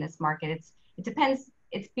opportunity in this market. It depends.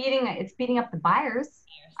 It's beating up the buyers.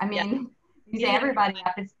 I mean, you say everybody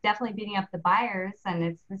up, it's definitely beating up the buyers, and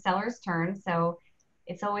it's the seller's turn. So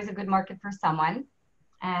it's always a good market for someone.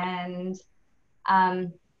 And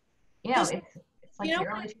you know, it's like the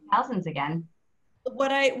early 2000s again.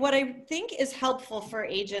 What I think is helpful for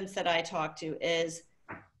agents that I talk to is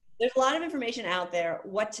there's a lot of information out there,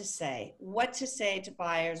 what to say to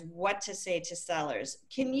buyers, what to say to sellers.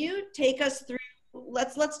 Can you take us through,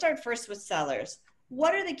 let's start first with sellers.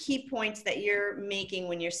 What are the key points that you're making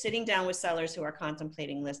when you're sitting down with sellers who are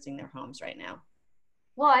contemplating listing their homes right now?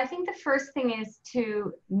 Well, I think the first thing is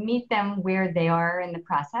to meet them where they are in the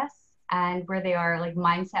process and where they are, like,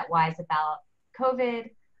 mindset-wise about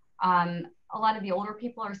COVID. A lot of the older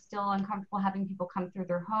people are still uncomfortable having people come through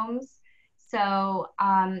their homes. So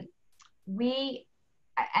and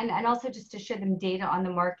also just to show them data on the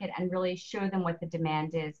market and really show them what the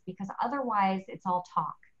demand is, because otherwise it's all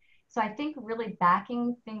talk. So I think really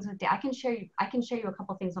backing things with data. I can show you a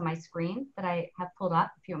couple things on my screen that I have pulled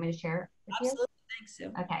up if you want me to share with you. Absolutely, thanks,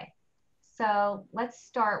 Sue. Okay, so let's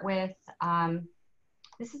start with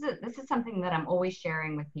this is something that I'm always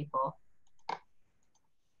sharing with people.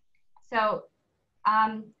 So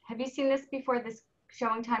have you seen this before, this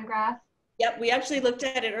showing time graph? Yep, we actually looked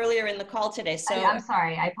at it earlier in the call today. So I'm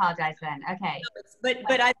sorry, I apologize then. Okay.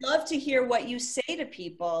 But I'd love to hear what you say to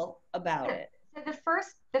people about it. So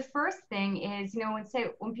the first thing is, you know,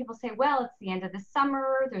 when people say, well, it's the end of the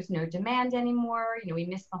summer, there's no demand anymore, you know, we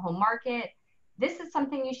missed the whole market. This is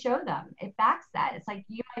something you show them. It backs that. It's like,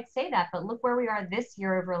 you might say that, but look where we are this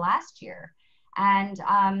year over last year. And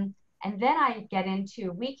then I get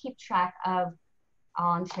into, we keep track of,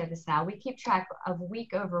 I'll share this now. We keep track of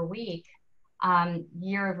week over week,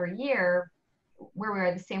 year over year, where we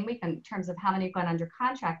are the same week in terms of how many have gone under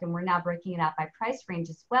contract, and we're now breaking it out by price range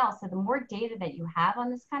as well. So the more data that you have on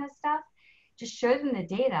this kind of stuff, just show them the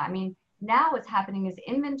data. I mean, now what's happening is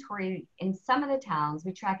inventory in some of the towns,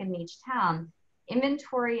 we track it in each town,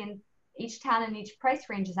 inventory in each town and each price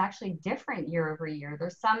range is actually different year over year.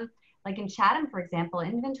 There's some, like in Chatham, for example,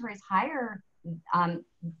 inventory is higher,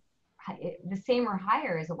 the same or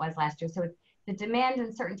higher as it was last year. So the demand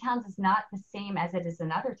in certain towns is not the same as it is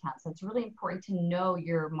in other towns. So it's really important to know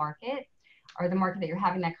your market or the market that you're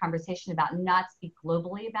having that conversation about, and not speak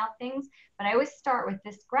globally about things. But I always start with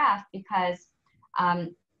this graph because,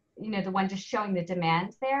 you know, the one just showing the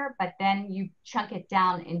demand there, but then you chunk it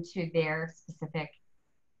down into their specific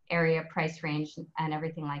area, price range, and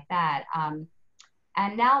everything like that.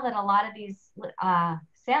 And now that a lot of these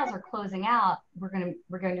sales are closing out, we're going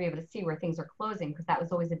to be able to see where things are closing, because that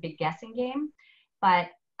was always a big guessing game. But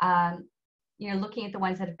you know, looking at the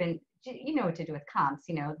ones that have been, you know what to do with comps,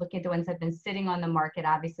 you know, looking at the ones that have been sitting on the market,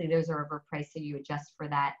 obviously those are overpriced, so you adjust for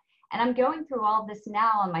that. And I'm going through all this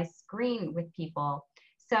now on my screen with people.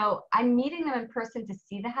 So I'm meeting them in person to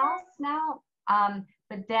see the house now,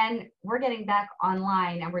 but then we're getting back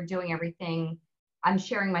online and we're doing everything. I'm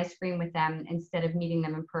sharing my screen with them instead of meeting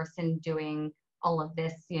them in person, doing all of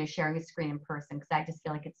this, you know, sharing a screen in person, because I just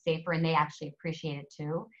feel like it's safer and they actually appreciate it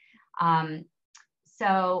too.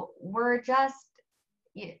 So we're just,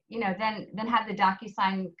 you know, then have the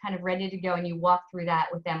DocuSign kind of ready to go, and you walk through that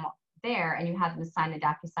with them there, and you have them sign the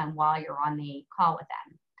DocuSign while you're on the call with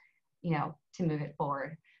them, you know, to move it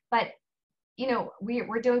forward. But, you know,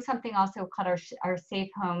 we're doing something also called our safe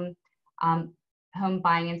home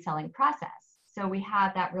buying and selling process. So we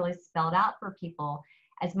have that really spelled out for people.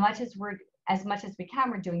 As much as we can,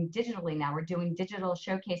 we're doing digitally now. We're doing digital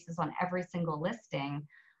showcases on every single listing,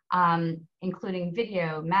 including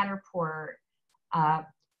video, Matterport.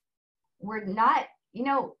 We're not, you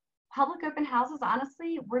know, public open houses,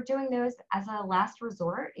 honestly, we're doing those as a last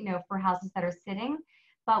resort, you know, for houses that are sitting.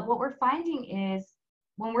 But what we're finding is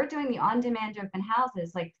when we're doing the on-demand open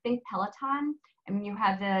houses, like think Peloton, I mean, you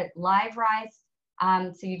have the live rides.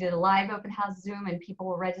 So you did a live open house Zoom and people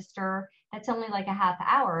will register. That's only like a half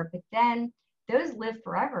hour, but then those live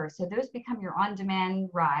forever. So those become your on-demand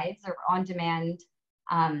rides or on-demand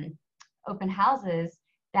open houses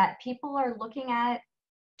that people are looking at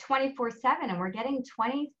 24/7, and we're getting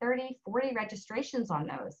 20, 30, 40 registrations on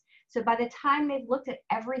those. So by the time they've looked at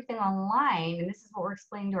everything online, and this is what we're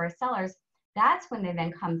explaining to our sellers, that's when they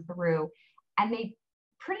then come through and they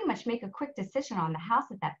pretty much make a quick decision on the house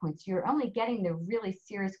at that point. So you're only getting the really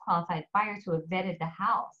serious qualified buyers who have vetted the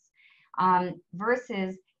house,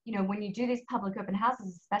 versus, you know, when you do these public open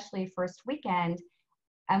houses, especially first weekend,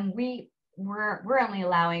 and we're only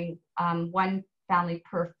allowing one family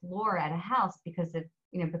per floor at a house because of,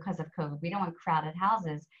 you know, because of COVID. We don't want crowded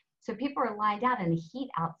houses. So people are lined out in the heat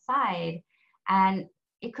outside, and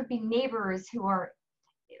it could be neighbors who are,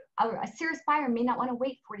 a serious buyer may not want to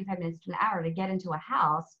wait 45 minutes to an hour to get into a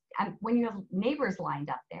house when you have neighbors lined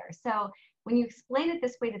up there. So when you explain it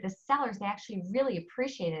this way to the sellers, they actually really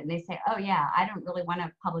appreciate it. And they say, oh yeah, I don't really want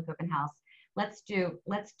a public open house. Let's do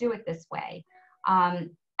it this way.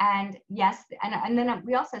 And yes, and then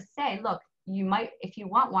we also say, look, you might, if you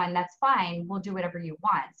want one, that's fine. We'll do whatever you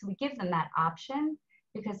want. So we give them that option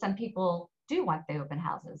because some people do want the open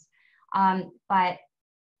houses. But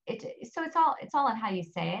so it's all on how you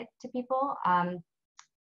say it to people.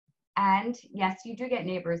 And yes, you do get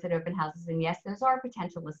neighbors at open houses, and yes, those are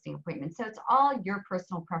potential listing appointments. So it's all your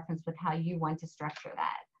personal preference with how you want to structure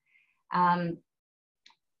that.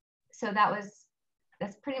 So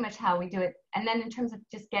that's pretty much how we do it. And then in terms of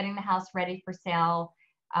just getting the house ready for sale,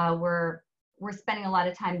 we're spending a lot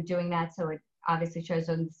of time doing that. So it obviously shows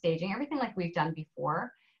on the staging, everything like we've done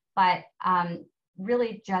before, but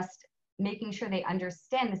really just making sure they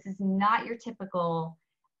understand this is not your typical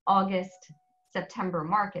August, September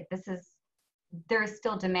market. There is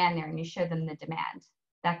still demand there, and you show them the demand.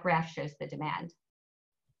 That graph shows the demand.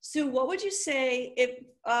 So what would you say if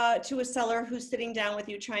to a seller who's sitting down with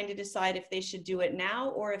you trying to decide if they should do it now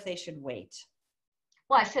or if they should wait?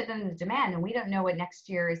 Well, I showed them the demand, and we don't know what next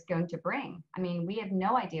year is going to bring. I mean, we have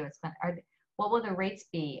no idea what will the rates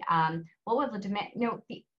be? What will the demand? You know,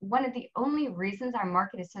 one of the only reasons our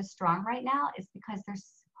market is so strong right now is because there's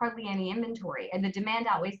hardly any inventory, and the demand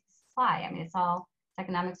outweighs the supply. I mean, it's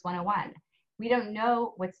economics 101. We don't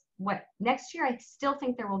know what next year. I still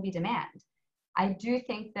think there will be demand. I do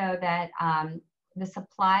think though that the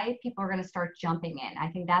supply, people are going to start jumping in. I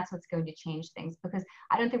think that's what's going to change things, because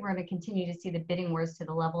I don't think we're going to continue to see the bidding wars to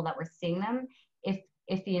the level that we're seeing them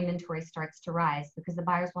if the inventory starts to rise, because the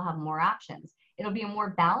buyers will have more options. it'll be a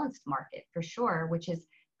more balanced market for sure, which is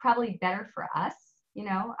probably better for us, you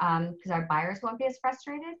know, because our buyers won't be as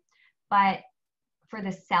frustrated. But for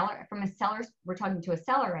the seller, from a seller, we're talking to a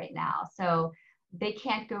seller right now, so they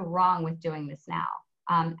can't go wrong with doing this now.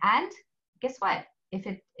 And guess what?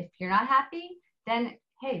 If you're not happy, then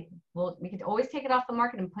hey, well, we could always take it off the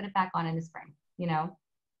market and put it back on in the spring, you know?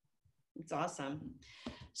 It's awesome.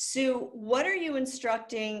 Sue, what are you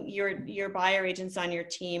instructing your buyer agents on your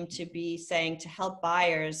team to be saying to help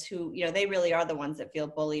buyers who, you know, they really are the ones that feel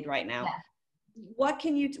bullied right now? Yeah. What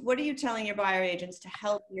are you telling your buyer agents to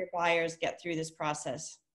help your buyers get through this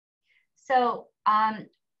process? So,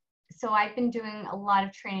 so I've been doing a lot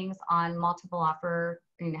of trainings on multiple offer,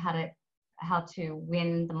 you know, how to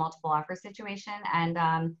win the multiple offer situation. And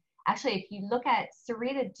actually, if you look at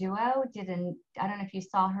Sarita Duo, I don't know if you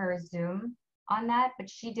saw her Zoom on that, but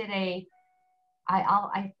she did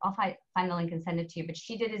I'll find the link and send it to you, but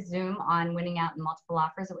she did a Zoom on winning out in multiple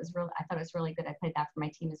offers. It was really, I thought it was really good. I played that for my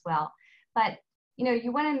team as well. But, you know,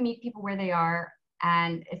 you want to meet people where they are,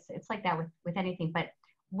 and it's like that with anything. But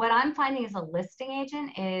what I'm finding as a listing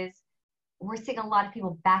agent is we're seeing a lot of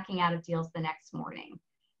people backing out of deals the next morning.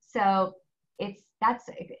 So that's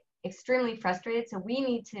extremely frustrated. So we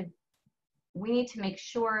need to make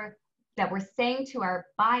sure that we're saying to our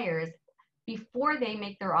buyers before they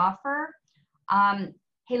make their offer,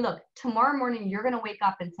 hey, look, tomorrow morning you're going to wake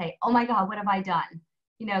up and say, oh my God, what have I done?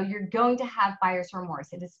 You know, you're going to have buyer's remorse.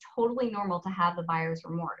 It is totally normal to have the buyer's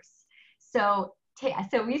remorse. So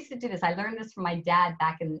we used to do this. I learned this from my dad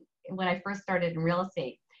back when I first started in real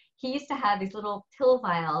estate. He used to have these little pill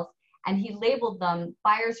vials, and he labeled them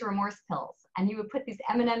buyer's remorse pills. And he would put these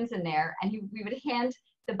M&Ms in there, and we would hand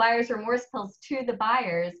the buyer's remorse pills to the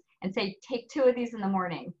buyers and say, take 2 of these in the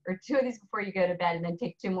morning, or 2 of these before you go to bed, and then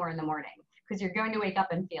take 2 more in the morning, because you're going to wake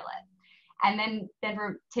up and feel it. And then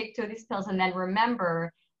take 2 of these pills, and then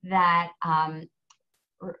remember that,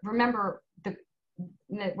 remember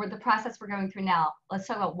the process we're going through now. Let's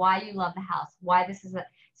talk about why you love the house, why this is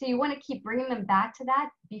so you want to keep bringing them back to that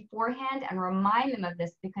beforehand and remind them of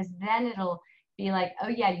this, because then it'll be like, oh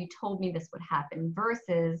yeah, you told me this would happen,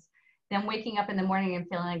 versus them waking up in the morning and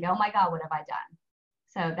feeling like, oh my God, what have I done?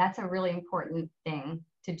 So that's a really important thing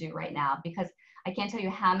to do right now, because I can't tell you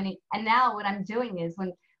how many, and now what I'm doing is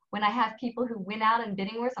when I have people who win out in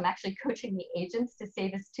bidding wars, I'm actually coaching the agents to say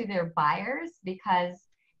this to their buyers, because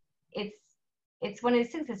it's one of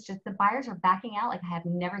these things. It's just the buyers are backing out like I have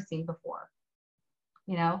never seen before,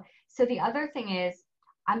 you know? So the other thing is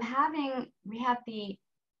we have the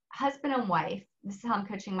husband and wife, this is how I'm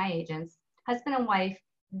coaching my agents, husband and wife,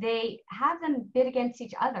 they have them bid against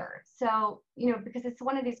each other. So, you know, because it's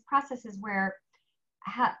one of these processes where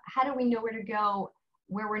how do we know where to go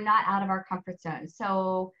where we're not out of our comfort zone?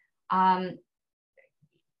 So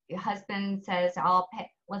your husband says, I'll pay,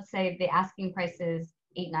 let's say the asking price is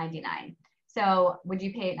 $8.99. So would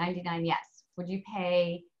you pay $8.99? Yes. Would you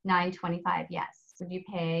pay $9.25? Yes. Would you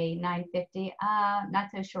pay $9.50? Not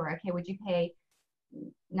so sure. Okay. Would you pay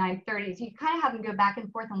 $9.30? So you kind of have them go back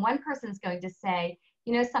and forth, and one person's going to say,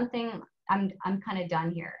 you know something, I'm kind of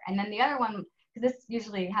done here. And then the other one, because this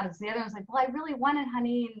usually happens, the other one's like, well, I really want it,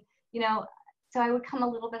 honey. And, you know, so I would come a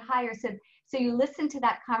little bit higher. So you listen to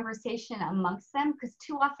that conversation amongst them, because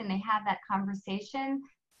too often they have that conversation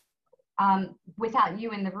without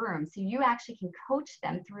you in the room. So you actually can coach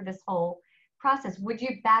them through this whole process. Would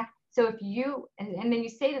you back, so if you, and then you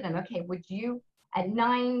say to them, okay, would you at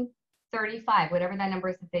 9:35, whatever that number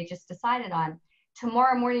is that they just decided on,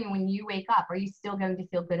 tomorrow morning when you wake up, are you still going to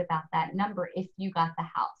feel good about that number if you got the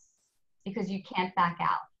house? Because you can't back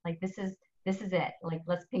out. Like this is it. Like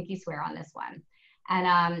let's pinky swear on this one.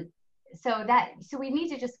 And so we need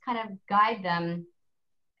to just kind of guide them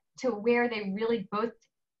to where they really both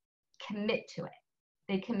commit to it.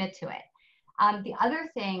 They commit to it. The other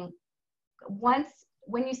thing,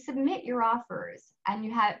 when you submit your offers, and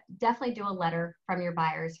you definitely do a letter from your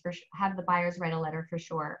buyers, have the buyers write a letter for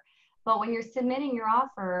sure. But when you're submitting your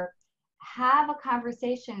offer, have a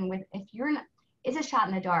conversation with, it's a shot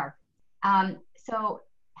in the dark. So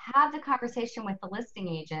have the conversation with the listing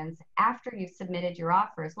agents after you've submitted your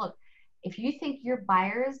offers. Look, if you think your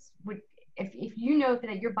buyers would, if you know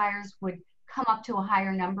that your buyers would come up to a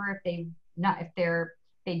higher number if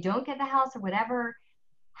they don't get the house or whatever,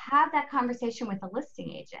 have that conversation with the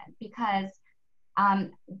listing agent, because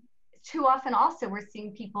too often also we're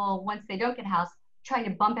seeing people, once they don't get a house, trying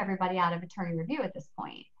to bump everybody out of attorney review at this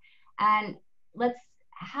point. And let's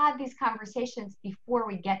have these conversations before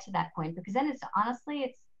we get to that point, because then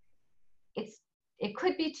it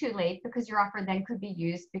could be too late, because your offer then could be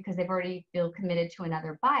used because they've already feel committed to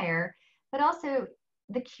another buyer. But also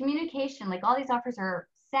the communication, like all these offers are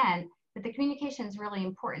sent, but the communication is really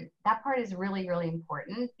important. That part is really, really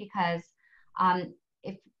important because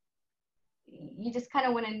if you just kind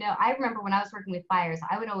of want to know, I remember when I was working with buyers,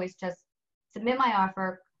 I would always just submit my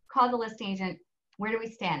offer, call the listing agent, where do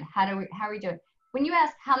we stand? How are we doing? When you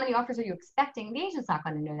ask how many offers are you expecting, the agent's not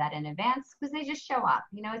going to know that in advance because they just show up.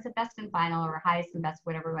 You know, it's a best and final or highest and best,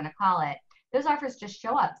 whatever we want to call it. Those offers just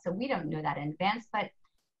show up. So we don't know that in advance, but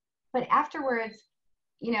afterwards,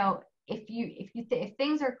 you know, if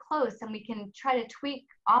things are close and we can try to tweak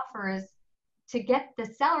offers to get the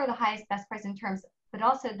seller the highest best price in terms, but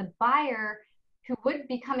also the buyer who would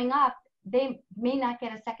be coming up, they may not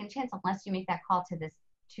get a second chance unless you make that call to the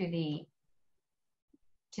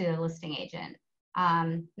listing agent.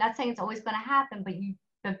 Not saying it's always going to happen,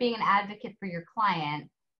 but being an advocate for your client,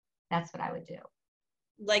 that's what I would do.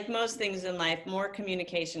 Like most things in life, more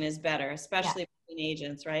communication is better, especially between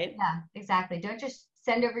agents, right? Yeah, exactly. Don't just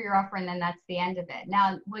send over your offer and then that's the end of it.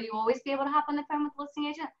 Now, will you always be able to hop on the phone with the listing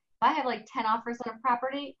agent? If I have like 10 offers on a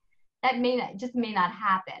property, that may not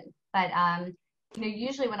happen. But you know,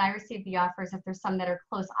 usually when I receive the offers, if there's some that are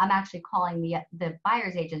close, I'm actually calling the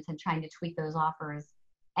buyer's agents and trying to tweak those offers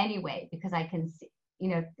anyway, because I can see, you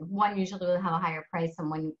know, one usually will have a higher price and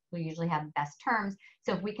one will usually have best terms.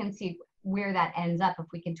 So if we can see where that ends up, if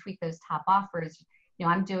we can tweak those top offers, you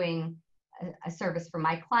know, I'm doing a service for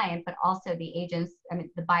my client, but also the agents, I mean,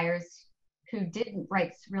 the buyers who didn't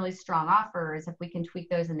write really strong offers, if we can tweak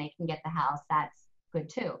those and they can get the house, that's good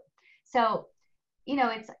too. So, you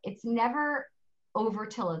know, it's never over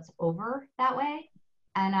till it's over that way.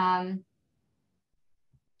 And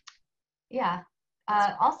yeah.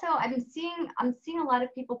 Also, I'm seeing a lot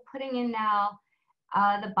of people putting in now,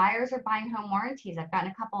 the buyers are buying home warranties. I've gotten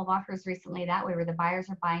a couple of offers recently that way where the buyers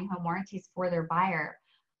are buying home warranties for their buyer,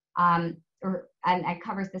 and it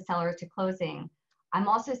covers the seller to closing. I'm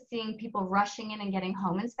also seeing people rushing in and getting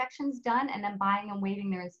home inspections done and then buying and waiving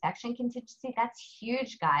their inspection contingency. That's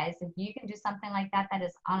huge, guys. If you can do something like that, that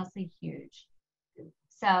is honestly huge.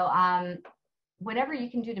 So whatever you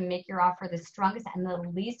can do to make your offer the strongest and the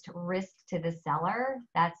least risk to the seller,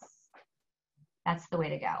 that's the way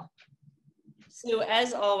to go. So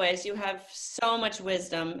as always, you have so much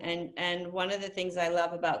wisdom, and one of the things I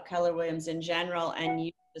love about Keller Williams in general, and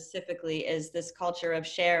you specifically, is this culture of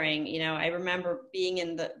sharing. You know, I remember being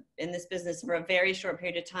in this business for a very short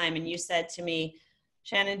period of time, and you said to me,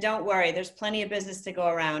 Shannon, don't worry, there's plenty of business to go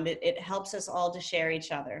around. It helps us all to share with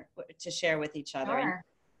each other. Sure.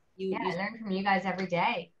 I learn from you guys every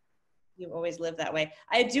day. You always live that way.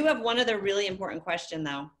 I do have one other really important question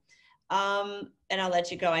though. And I'll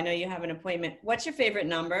let you go. I know you have an appointment. What's your favorite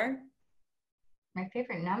number? My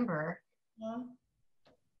favorite number? Yeah.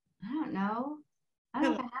 I don't know. I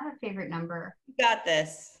don't know if I have a favorite number. You got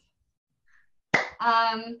this.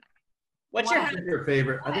 What's your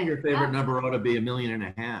favorite? I think your favorite number ought to be 1.5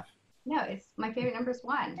 million. No, my favorite number is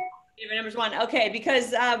 1. Favorite number is 1. Okay,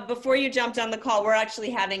 because before you jumped on the call, we're actually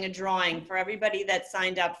having a drawing for everybody that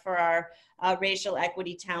signed up for our racial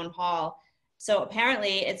equity town hall. So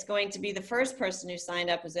apparently it's going to be the first person who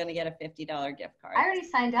signed up who's going to get a $50 gift card. I already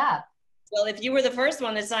signed up. Well, if you were the first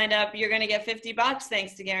one that signed up, you're going to get $50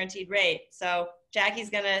 thanks to Guaranteed Rate. So Jackie's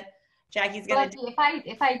gonna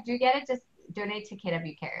if I do get it, just donate to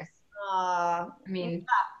KW Cares. I mean,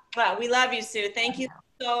 well, we love you, Sue. Thank you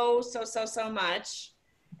so much.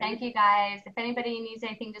 Thank you, guys. If anybody needs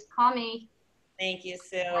anything, just call me. Thank you,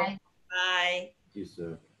 Sue. Bye. Bye. Thank you,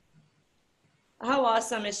 Sue. How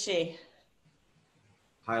awesome is she?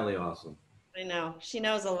 Highly awesome. I know. She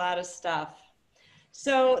knows a lot of stuff.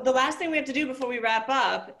 So the last thing we have to do before we wrap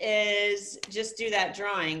up is just do that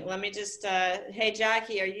drawing. Let me just, hey,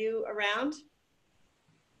 Jackie, are you around?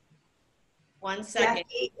 1 second.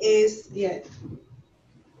 Jackie is, yes.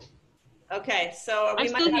 Okay, so I'm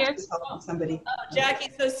still here. Somebody. Oh,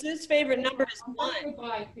 Jackie, so Sue's favorite number is 1.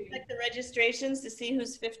 Check the registrations to see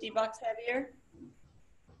who's $50 heavier.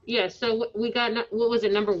 Yeah, so we got, what was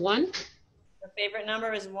it, number 1? The favorite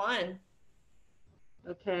number is 1.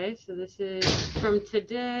 Okay, so this is from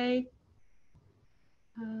today.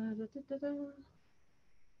 Where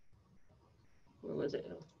was it?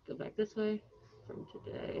 I'll go back this way. From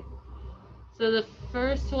today. So the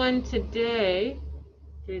first one today,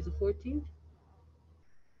 today's the 14th,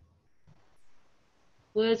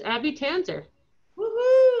 was Abby Tanzer.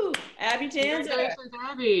 Woohoo! Abby Tanzer. Congratulations,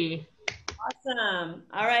 Abby. Awesome.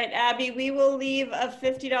 All right, Abby, we will leave a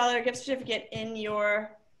 $50 gift certificate in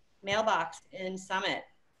your mailbox in Summit.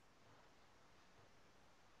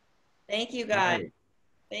 Thank you, guys. Right.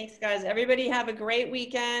 Thanks, guys. Everybody have a great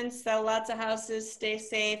weekend. Sell lots of houses. Stay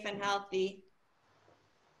safe and healthy.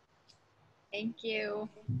 Thank you.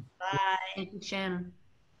 Bye. Thank you, Shannon.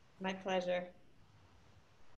 My pleasure.